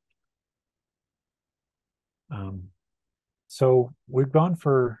guess. Um, so we've gone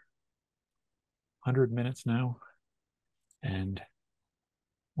for 100 minutes now, and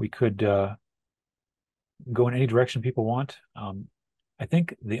we could go in any direction people want. I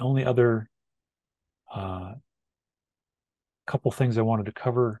think the only other uh, couple things I wanted to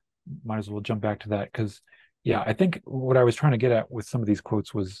cover, might as well jump back to that because, yeah, I think what I was trying to get at with some of these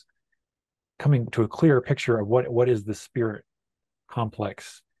quotes was coming to a clearer picture of what is the spirit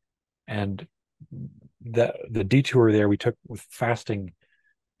complex, and the detour there we took with fasting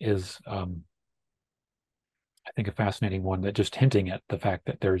is, I think, a fascinating one that just hinting at the fact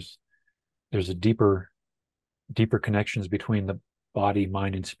that there's a deeper connections between the body,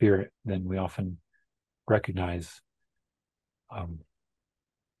 mind, and spirit than we often recognize. Um,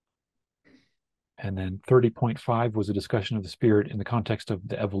 and then 30.5 was a discussion of the spirit in the context of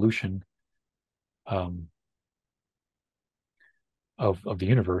the evolution um, of the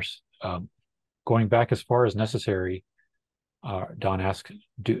universe. Going back as far as necessary, Don asks,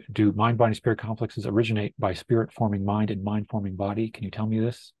 do mind body spirit complexes originate by spirit forming mind and mind forming body? Can you tell me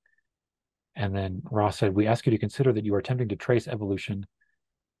this? And then Ross said, we ask you to consider that you are attempting to trace evolution.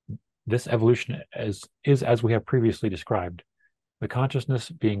 This evolution is as we have previously described, the consciousness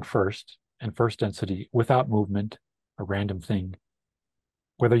being first and first density without movement, a random thing.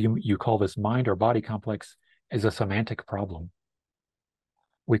 Whether you call this mind or body complex is a semantic problem.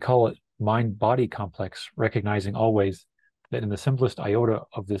 We call it mind-body complex, recognizing always that in the simplest iota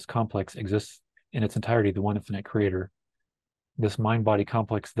of this complex exists in its entirety the one infinite creator. This mind-body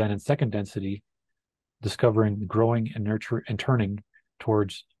complex then in second density, discovering, growing, and nurturing and turning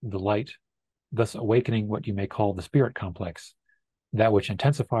towards the light, thus awakening what you may call the spirit complex, that which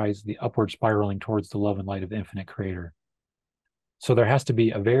intensifies the upward spiraling towards the love and light of the infinite creator. So there has to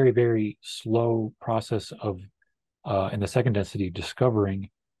be a very, very slow process of, in the second density, discovering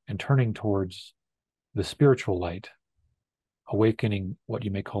and turning towards the spiritual light, awakening what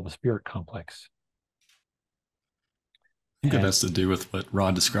you may call the spirit complex. I think it has to do with what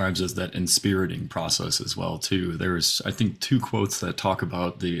Rod describes as that inspiriting process as well, too. There's, I think, two quotes that talk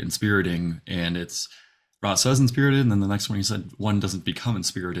about the inspiriting, and it's Rod says inspirited, and then the next one he said one doesn't become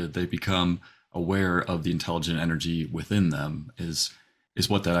inspirited; they become aware of the intelligent energy within them. Is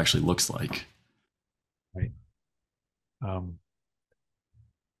what that actually looks like. Right.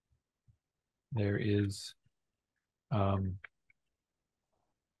 There is.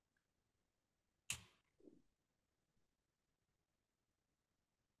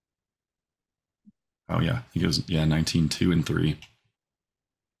 Oh yeah, he goes 19, 2, and 3.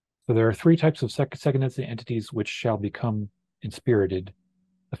 So there are three types of second density entities which shall become inspirited.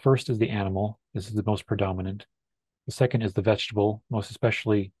 The first is the animal. This is the most predominant. The second is the vegetable, most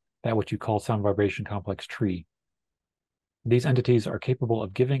especially that which you call sound vibration complex tree. These entities are capable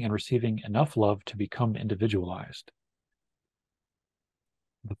of giving and receiving enough love to become individualized.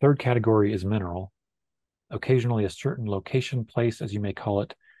 The third category is mineral. Occasionally, a certain location, place, as you may call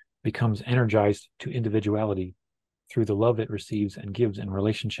it, becomes energized to individuality through the love it receives and gives in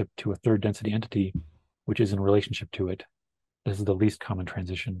relationship to a third density entity, which is in relationship to it. This is the least common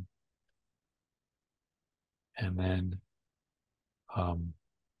transition. And then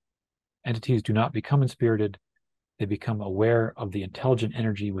entities do not become inspirited. They become aware of the intelligent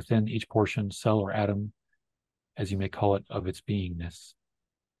energy within each portion, cell, or atom, as you may call it, of its beingness.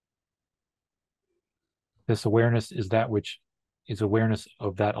 This awareness is that which is awareness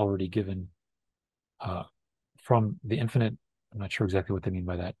of that already given from the infinite. I'm not sure exactly what they mean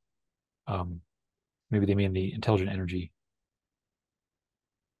by that. Maybe they mean the intelligent energy.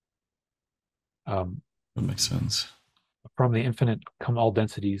 That makes sense. From the infinite come all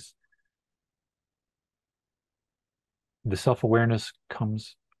densities. The self-awareness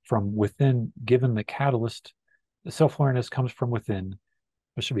comes from within, given the catalyst. The self-awareness comes from within.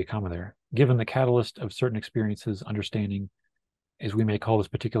 There should be a comma there. Given the catalyst of certain experiences, understanding, as we may call this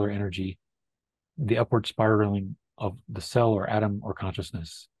particular energy, the upward spiraling of the cell or atom or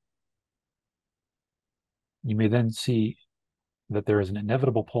consciousness. You may then see that there is an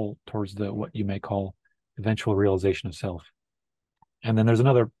inevitable pull towards the what you may call eventual realization of self. And then there's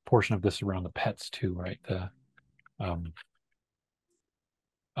another portion of this around the pets too, right? The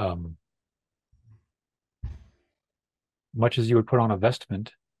much as you would put on a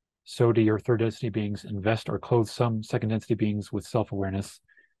vestment, so do your third density beings invest or clothe some second density beings with self-awareness.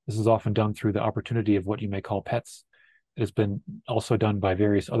 This is often done through the opportunity of what you may call pets. It has been also done by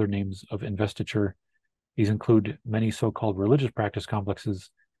various other names of investiture. These include many so-called religious practice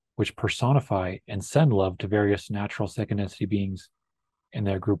complexes, which personify and send love to various natural second density beings in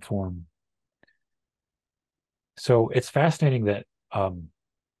their group form. So it's fascinating that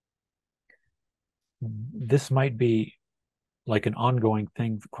this might be like an ongoing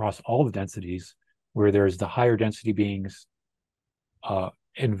thing across all the densities, where there's the higher density beings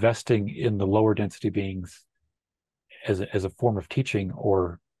investing in the lower density beings as a form of teaching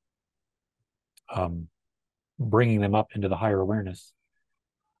or bringing them up into the higher awareness.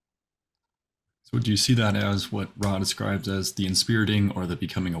 So do you see that as what Ra describes as the inspiriting or the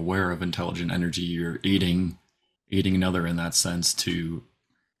becoming aware of intelligent energy? You're aiding another in that sense to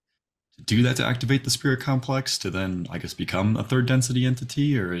do that, to activate the spirit complex, to then, I guess, become a third density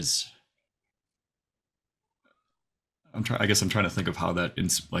entity? Or is I'm trying to think of how that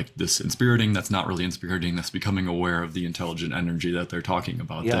like this inspiriting that's not really inspiriting, that's becoming aware of the intelligent energy that they're talking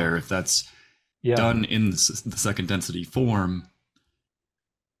about there, if that's done in the second density form,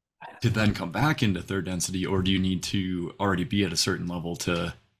 to then come back into third density, or do you need to already be at a certain level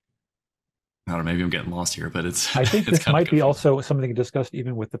to, I don't know, maybe I'm getting lost here, but it's I think it's this might be also something discussed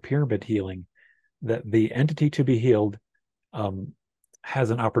even with the pyramid healing, that the entity to be healed has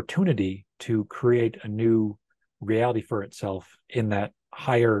an opportunity to create a new reality for itself in that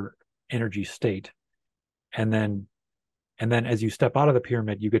higher energy state. And then as you step out of the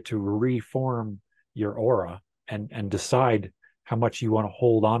pyramid, you get to reform your aura and decide how much you want to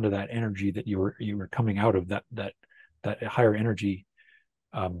hold on to that energy that you were coming out of, that higher energy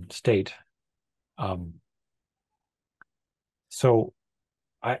state. So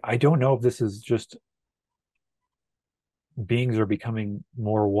I don't know if this is just beings are becoming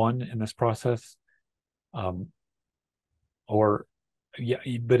more one in this process, um, or yeah,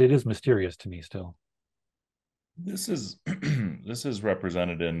 but it is mysterious to me still. This is this is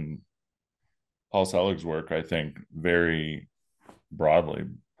represented in Paul Selig's work, I think, very broadly,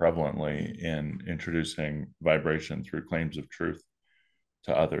 prevalently in introducing vibration through claims of truth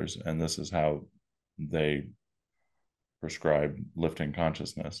to others. And this is how they prescribe lifting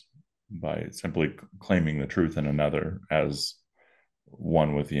consciousness, by simply claiming the truth in another as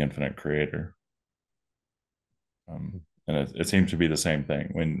one with the infinite creator. And it seems to be the same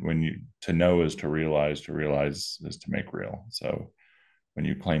thing. When you to know is to realize is to make real. So when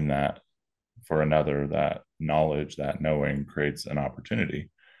you claim that for another, that knowledge, that knowing creates an opportunity.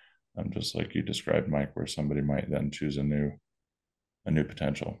 Just like you described, Mike, where somebody might then choose a new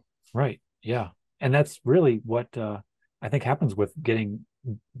potential. Right. Yeah. And that's really what I think happens with getting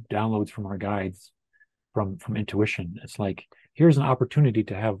downloads from our guides from intuition. It's like, here's an opportunity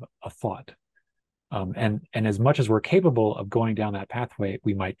to have a thought. And as much as we're capable of going down that pathway,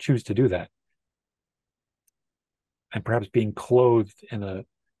 we might choose to do that. And perhaps being clothed in a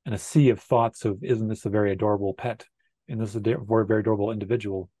sea of thoughts of, isn't this a very adorable pet? And this is a very, very adorable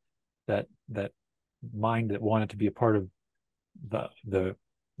individual, that mind that wanted to be a part of the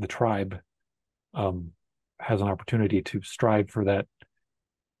tribe has an opportunity to strive for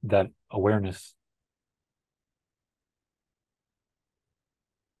that awareness.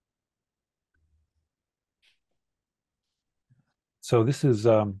 So this is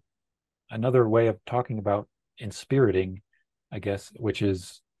another way of talking about inspiriting, I guess, which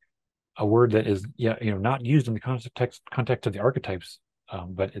is a word that is not used in the context of the archetypes,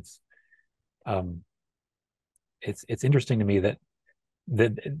 but it's interesting to me that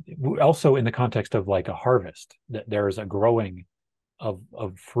also in the context of like a harvest, that there is a growing of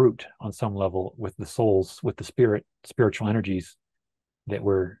fruit on some level with the souls, with the spiritual energies that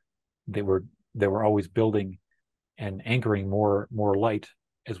were always building and anchoring more light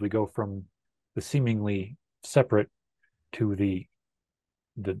as we go from the seemingly separate to the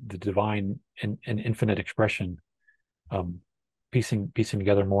divine and infinite expression, piecing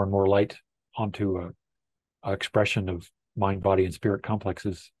together more and more light onto a expression of mind, body, and spirit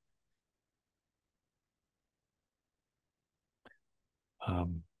complexes.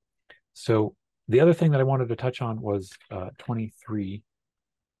 So the other thing that I wanted to touch on was 23,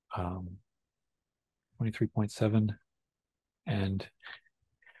 23.7, and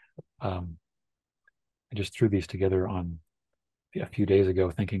I just threw these together on a few days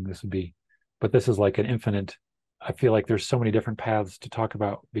ago, thinking this would be, but this is like an infinite. I feel like there's so many different paths to talk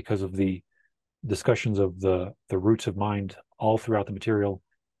about because of the discussions of the roots of mind all throughout the material,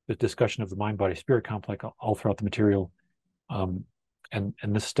 the discussion of the mind body spirit complex all throughout the material, and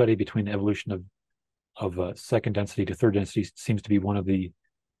this study between the evolution of second density to third density seems to be one of the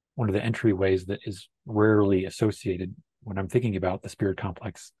entryways that is rarely associated when I'm thinking about the spirit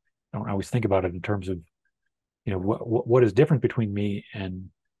complex. I don't always think about it in terms of, what is different between me and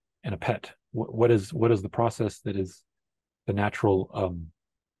a pet. What is the process that is the natural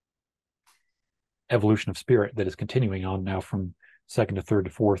evolution of spirit that is continuing on now from second to third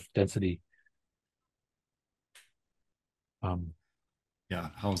to fourth density. Yeah,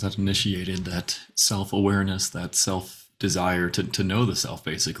 how is that initiated? That self-awareness, that self-desire to know the self,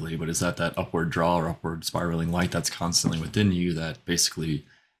 basically. But is that upward draw or upward spiraling light that's constantly within you that basically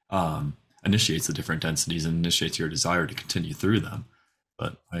initiates the different densities and initiates your desire to continue through them?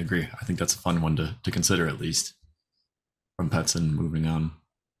 But I agree. I think that's a fun one to consider, at least from pets and moving on.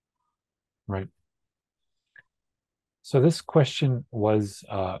 Right. So this question was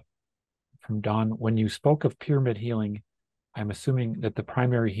from Don. When you spoke of pyramid healing, I'm assuming that the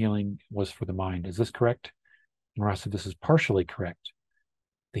primary healing was for the mind. Is this correct? And Ross said, this is partially correct.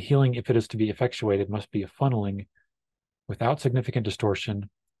 The healing, if it is to be effectuated, must be a funneling without significant distortion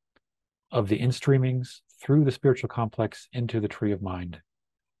of the instreamings through the spiritual complex into the tree of mind.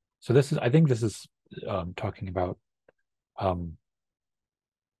 So I think this is talking about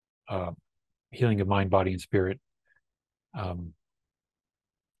healing of mind, body, and spirit.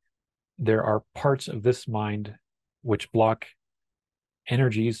 There are parts of this mind which block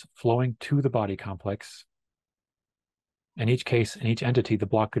energies flowing to the body complex. In each case, in each entity, the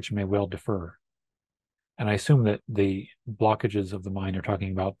blockage may well differ. And I assume that the blockages of the mind are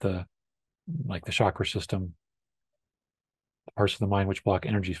talking about the chakra system, the parts of the mind which block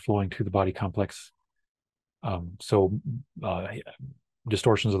energies flowing to the body complex. So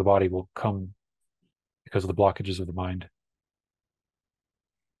distortions of the body will come because of the blockages of the mind.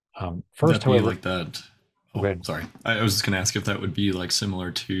 First, That'd be however, like that. oh, Oh, go ahead. sorry. I was just going to ask if that would be like similar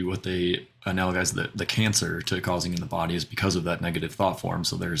to what they analogize the cancer to causing in the body is because of that negative thought form.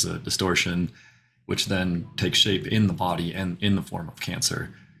 So there's a distortion, which then takes shape in the body and in the form of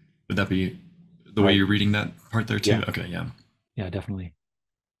cancer. Would that be the way Right. you're reading that part there too? Yeah. Okay, yeah. Yeah, definitely.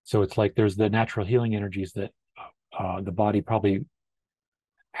 So it's like there's the natural healing energies that the body probably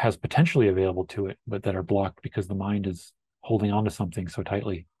has potentially available to it, but that are blocked because the mind is holding on to something so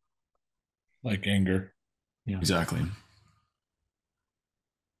tightly. Like anger. Yeah. Exactly.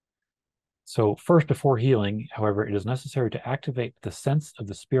 So first, before healing, however, it is necessary to activate the sense of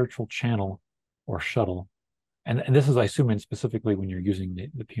the spiritual channel or shuttle. And this is, I assume, in specifically when you're using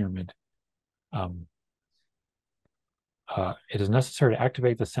the pyramid. Um, it is necessary to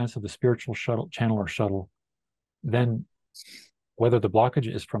activate the sense of the spiritual shuttle, channel or shuttle. Then, whether the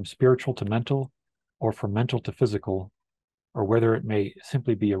blockage is from spiritual to mental or from mental to physical, or whether it may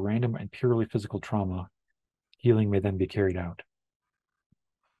simply be a random and purely physical trauma, healing may then be carried out.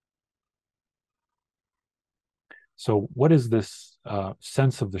 So, what is this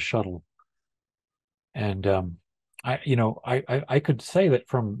sense of the shuttle? And I could say that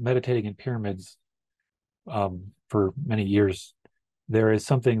from meditating in pyramids for many years, there is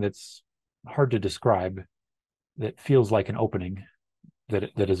something that's hard to describe that feels like an opening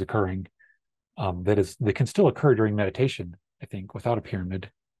that is occurring. That can still occur during meditation. I think without a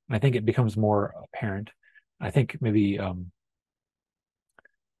pyramid, and I think it becomes more apparent. I think maybe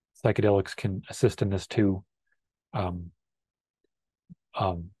psychedelics can assist in this too. Um,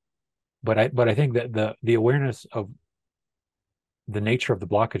 um, but I think that the awareness of the nature of the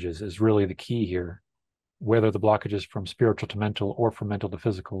blockages is really the key here. Whether the blockage is from spiritual to mental, or from mental to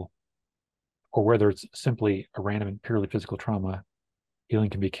physical, or whether it's simply a random and purely physical trauma, healing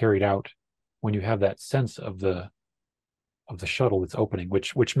can be carried out when you have that sense of the shuttle that's opening,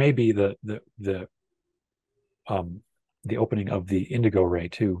 which may be um, the opening of the indigo ray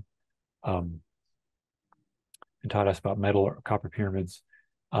too, um, and taught us about metal or copper pyramids.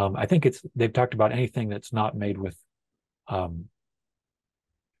 I think they've talked about anything that's not made with um,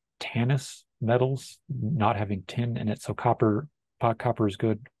 tannous metals, not having tin in it. So copper is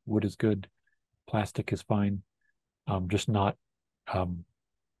good, wood is good, plastic is fine, just um,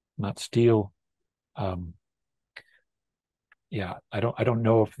 not steel. Um, yeah, I don't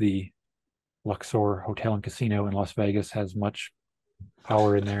know if the Luxor Hotel and Casino in Las Vegas has much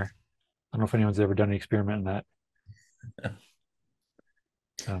power in there. I don't know if anyone's ever done an experiment in that.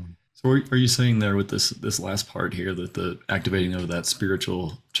 Um, So are you saying there with this last part here that the activating of that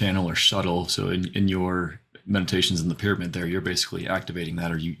spiritual channel or shuttle, so in your meditations in the pyramid there, you're basically activating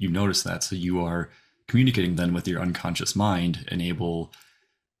that, or you notice that, so you are communicating then with your unconscious mind and able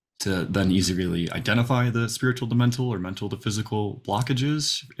to then easily identify the spiritual to mental or mental to physical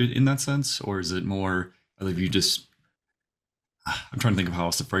blockages in that sense? Or is it more of you just, I'm trying to think of how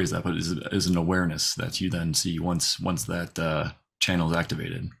else to phrase that, but is an awareness that you then see once that channel is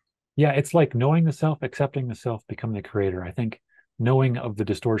activated? yeah, it's like knowing the self, accepting the self, becoming the creator. I think knowing of the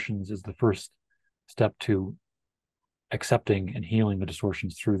distortions is the first step to accepting and healing the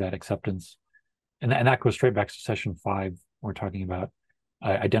distortions through that acceptance. And that goes straight back to session 5. We're talking about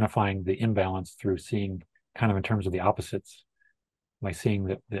identifying the imbalance through seeing kind of in terms of the opposites, by seeing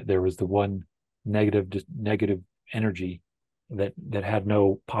that there was the one negative energy that had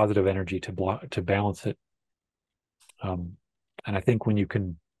no positive energy to balance it. And I think when you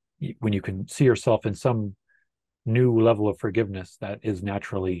can see yourself in some new level of forgiveness, that is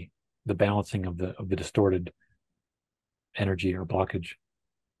naturally the balancing of the distorted energy or blockage.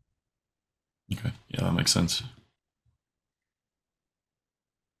 Okay, yeah, that makes sense.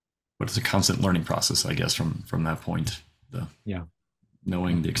 But it's a constant learning process, I guess, from that point. The Yeah.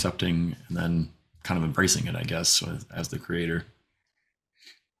 knowing, the accepting, and then kind of embracing it, I guess, as the creator.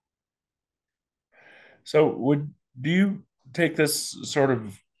 So would do you take this sort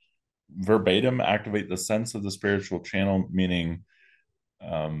of verbatim, activate the sense of the spiritual channel, meaning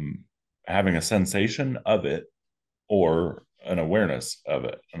um, having a sensation of it or an awareness of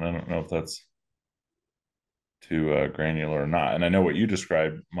it? And I don't know if that's too granular or not. And I know what you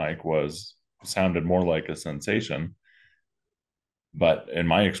described, Mike, was sounded more like a sensation. But in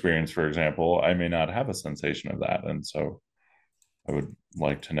my experience, for example, I may not have a sensation of that. And so I would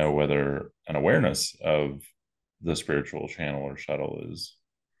like to know whether an awareness of the spiritual channel or shuttle is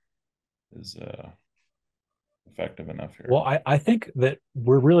effective enough here. Well, I think that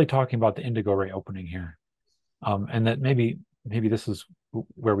we're really talking about the indigo ray opening here, and that maybe this is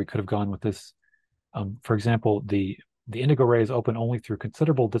where we could have gone with this. For example, the indigo ray is open only through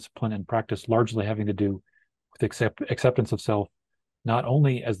considerable discipline and practice, largely having to do with acceptance of self, not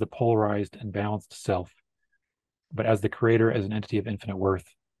only as the polarized and balanced self, but as the creator, as an entity of infinite worth.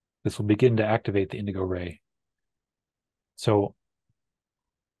 This will begin to activate the indigo ray. So,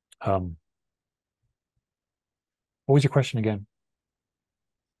 um, what was your question again?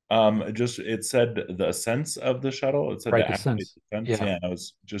 Just it said the sense of the shuttle. It said Right, to the activate sense. the sense. Yeah, Yeah, I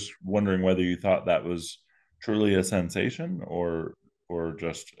was just wondering whether you thought that was truly a sensation or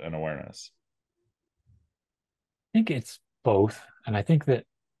just an awareness. I think it's both, and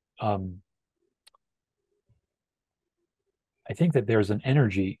um, I think that there's an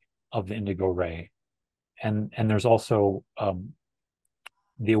energy of the indigo ray, and there's also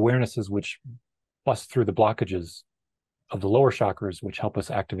the awarenesses which bust through the blockages of the lower chakras, which help us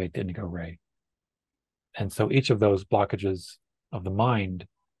activate the indigo ray. And so each of those blockages of the mind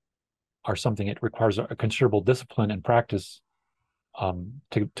are something it requires a considerable discipline and practice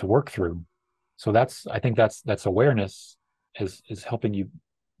to work through. So I think that's awareness is helping you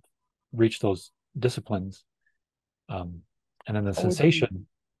reach those disciplines. Um, and then the How would you sensation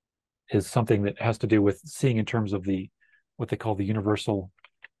is something that has to do with seeing in terms of the what they call the universal.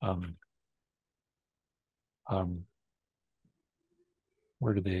 Um, um,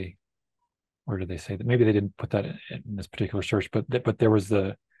 where do they say that? Maybe they didn't put that in this particular search, but there was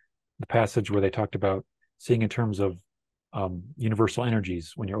the passage where they talked about seeing in terms of universal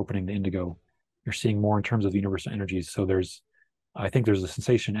energies when you're opening the indigo. You're seeing more in terms of the universal energies. So I think there's a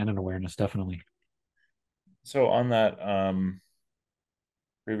sensation and an awareness, definitely. so on that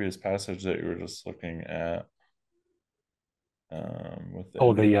previous passage that you were just looking at with the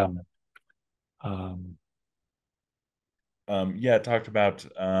Oh, indigo, um, yeah, it talked about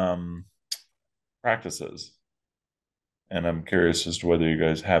practices, and I'm curious as to whether you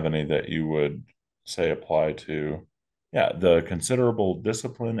guys have any that you would say apply to, yeah, the considerable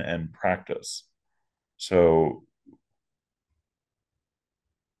discipline and practice. So,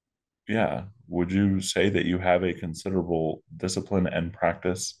 yeah, would you say that you have a considerable discipline and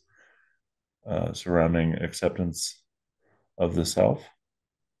practice surrounding acceptance of the self?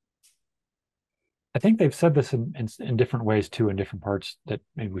 I think they've said this in different ways too, in different parts that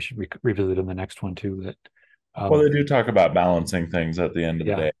maybe we should revisit in the next one too. That, Well, they um, do talk about balancing things at the end of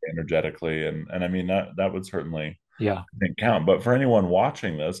the yeah, day energetically, and I mean that would certainly, yeah, I think, count. But for anyone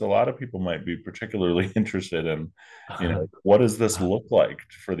watching this, a lot of people might be particularly interested in, what does this look like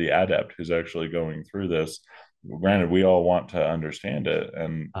for the adept who's actually going through this? Granted, we all want to understand it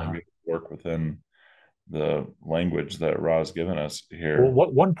and be able to work within the language that Ra's given us well, here.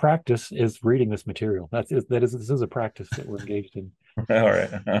 what one practice is reading this material. This is a practice that we're engaged in. All right,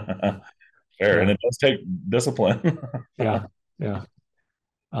 fair, and Yeah, it does take discipline. yeah, yeah.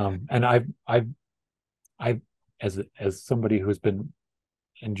 And I've as somebody who's been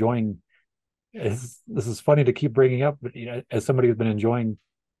enjoying this is funny to keep bringing up, but as somebody who's been enjoying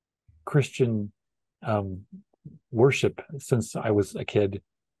Christian um, worship since I was a kid,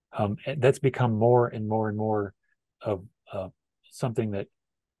 that's become more and more and more of something that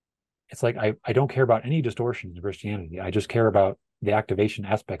it's like I don't care about any distortions in Christianity. I just care about the activation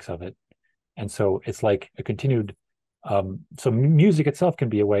aspects of it. And so it's like a continued so music itself can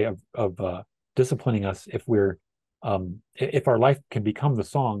be a way of disciplining us if our life can become the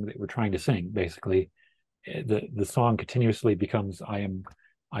song that we're trying to sing. Basically, the song continuously becomes I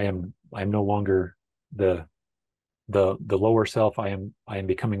am no longer the the lower self. I am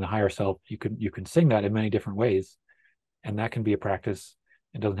becoming the higher self. You can sing that in many different ways, and that can be a practice.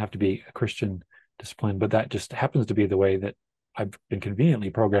 It doesn't have to be a Christian discipline, but that just happens to be the way that I've been conveniently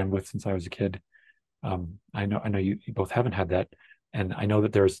programmed with since I was a kid. I know you both haven't had that, and I know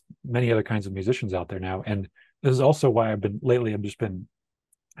that there's many other kinds of musicians out there now. And this is also why I've just been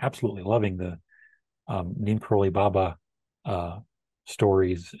absolutely loving the Neem Karoli Baba uh,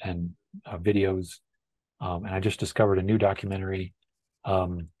 stories and videos. And I just discovered a new documentary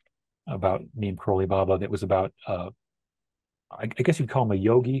um, about Neem Karoli Baba that was about I guess you'd call him a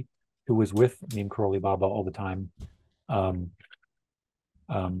yogi who was with Neem Karoli Baba all the time. Um,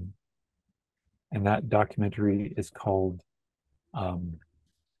 um, and that documentary is called um,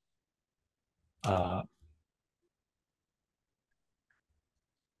 uh,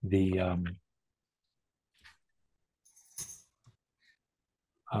 the um,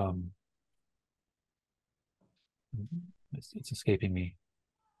 it's escaping me.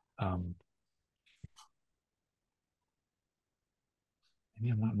 Um,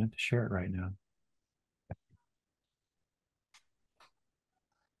 Maybe I'm not meant to share it right now.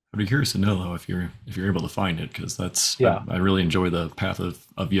 I'd be curious to know though if you're able to find it because that's Yeah, I really enjoy the path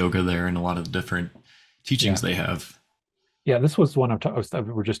of yoga there and a lot of the different teachings Yeah. they have. Yeah, this was one I just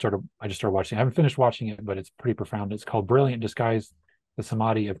started watching. I haven't finished watching it, but it's pretty profound. It's called Brilliant Disguise: The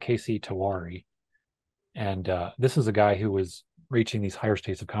Samadhi of K.C. Tawari. And this is a guy who was reaching these higher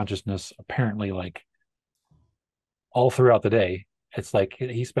states of consciousness apparently like all throughout the day. It's like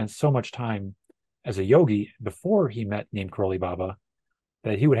he spent so much time as a yogi before he met Neem Karoli Baba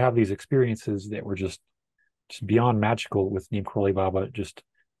that he would have these experiences that were just beyond magical with Neem Karoli Baba, just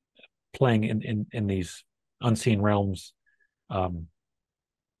playing in these unseen realms. Um,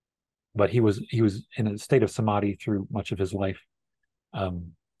 but he was in a state of samadhi through much of his life.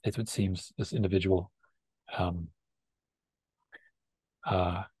 It seems this individual. Um,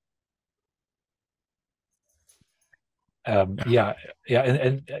 uh, yeah, yeah,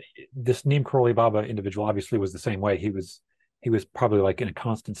 and this Neem Karoli Baba individual obviously was the same way. He was probably like in a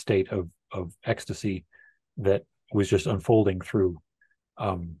constant state of ecstasy that was just unfolding through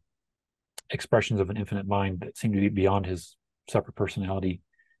um, expressions of an infinite mind that seemed to be beyond his separate personality.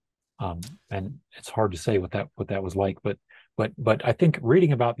 And it's hard to say what that was like, but I think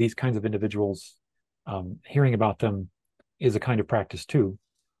reading about these kinds of individuals, hearing about them, is a kind of practice too.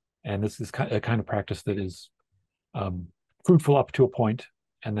 And this is a kind of practice that is um, fruitful up to a point,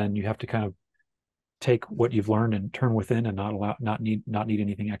 and then you have to kind of take what you've learned and turn within, and not need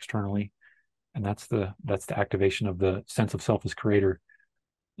anything externally. And that's the activation of the sense of self as creator,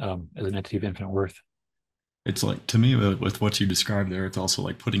 as an entity of infinite worth. It's like, to me, with what you described there, it's also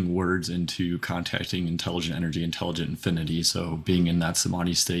like putting words into contacting intelligent energy, intelligent infinity. So being in that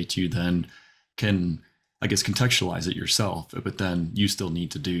samadhi state, you then can, I guess, contextualize it yourself, but then you still need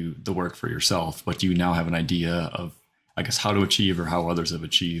to do the work for yourself. But you now have an idea of, I guess, how to achieve or how others have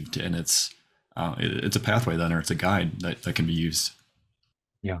achieved. And it's a pathway then, or it's a guide that can be used.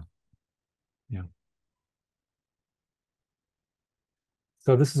 Yeah, yeah.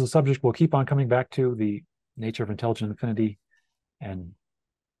 So this is a subject we'll keep on coming back to: the nature of intelligent infinity and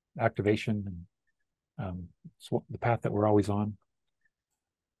activation, and the path that we're always on.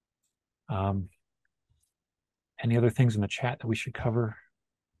 Um, any other things in the chat that we should cover?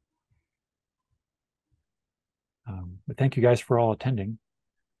 But thank you guys for all attending.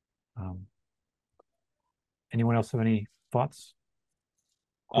 Um, anyone else have any thoughts?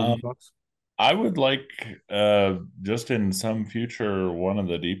 Closing Um, thoughts? I would like just in some future one of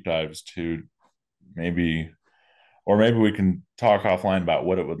the deep dives to maybe, or maybe we can talk offline about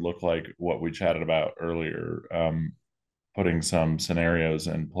what it would look like, what we chatted about earlier, putting some scenarios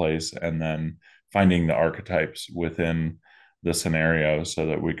in place and then finding the archetypes within the scenario so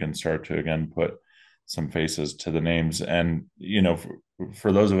that we can start to again put some faces to the names. And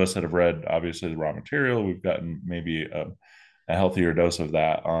for those of us that have read obviously the raw material, we've gotten maybe a healthier dose of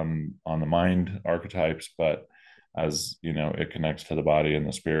that on the mind archetypes, but as it connects to the body and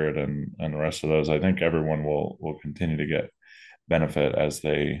the spirit and the rest of those, I think everyone will continue to get benefit as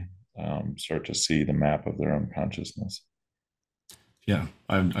they start to see the map of their own consciousness. Yeah,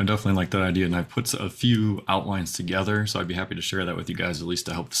 I definitely like that idea, and I've put a few outlines together, so I'd be happy to share that with you guys, at least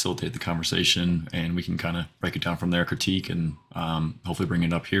to help facilitate the conversation, and we can kind of break it down from there, critique, and hopefully bring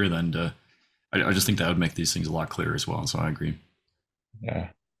it up here. Then I just think that would make these things a lot clearer as well. So I agree. Yeah.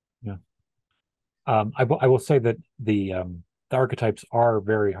 Yeah. I will say that the archetypes are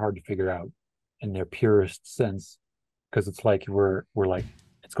very hard to figure out in their purest sense, because it's like we're like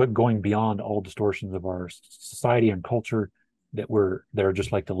it's going beyond all distortions of our society and culture, that are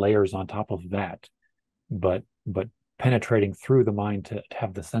just like the layers on top of that. But penetrating through the mind to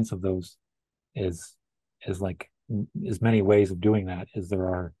have the sense of those is like as many ways of doing that as there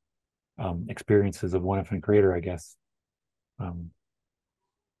are experiences of one infinite creator, I guess. Um,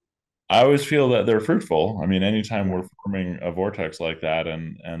 I always feel that they're fruitful. I mean, anytime yeah, we're forming a vortex like that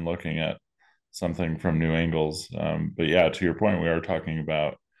and looking at something from new angles. But yeah, to your point, we are talking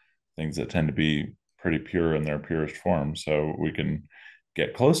about things that tend to be pretty pure in their purest form, so we can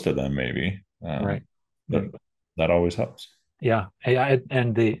get close to them maybe. right, That right. that always helps. Yeah,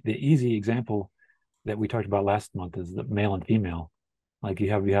 and the easy example that we talked about last month is the male and female. Like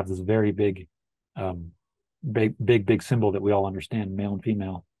you have this very um, big symbol that we all understand, male and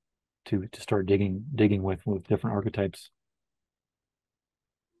female, to start digging with different archetypes.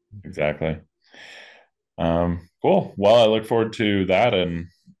 Exactly. Cool. Well, I look forward to that and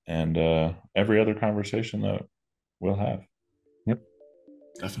every other conversation that we'll have. Yep.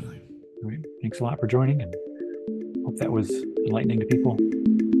 Definitely. All right. Thanks a lot for joining, and hope that was enlightening to people.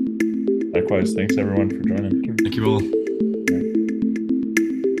 Likewise, thanks everyone for joining. Thank you all.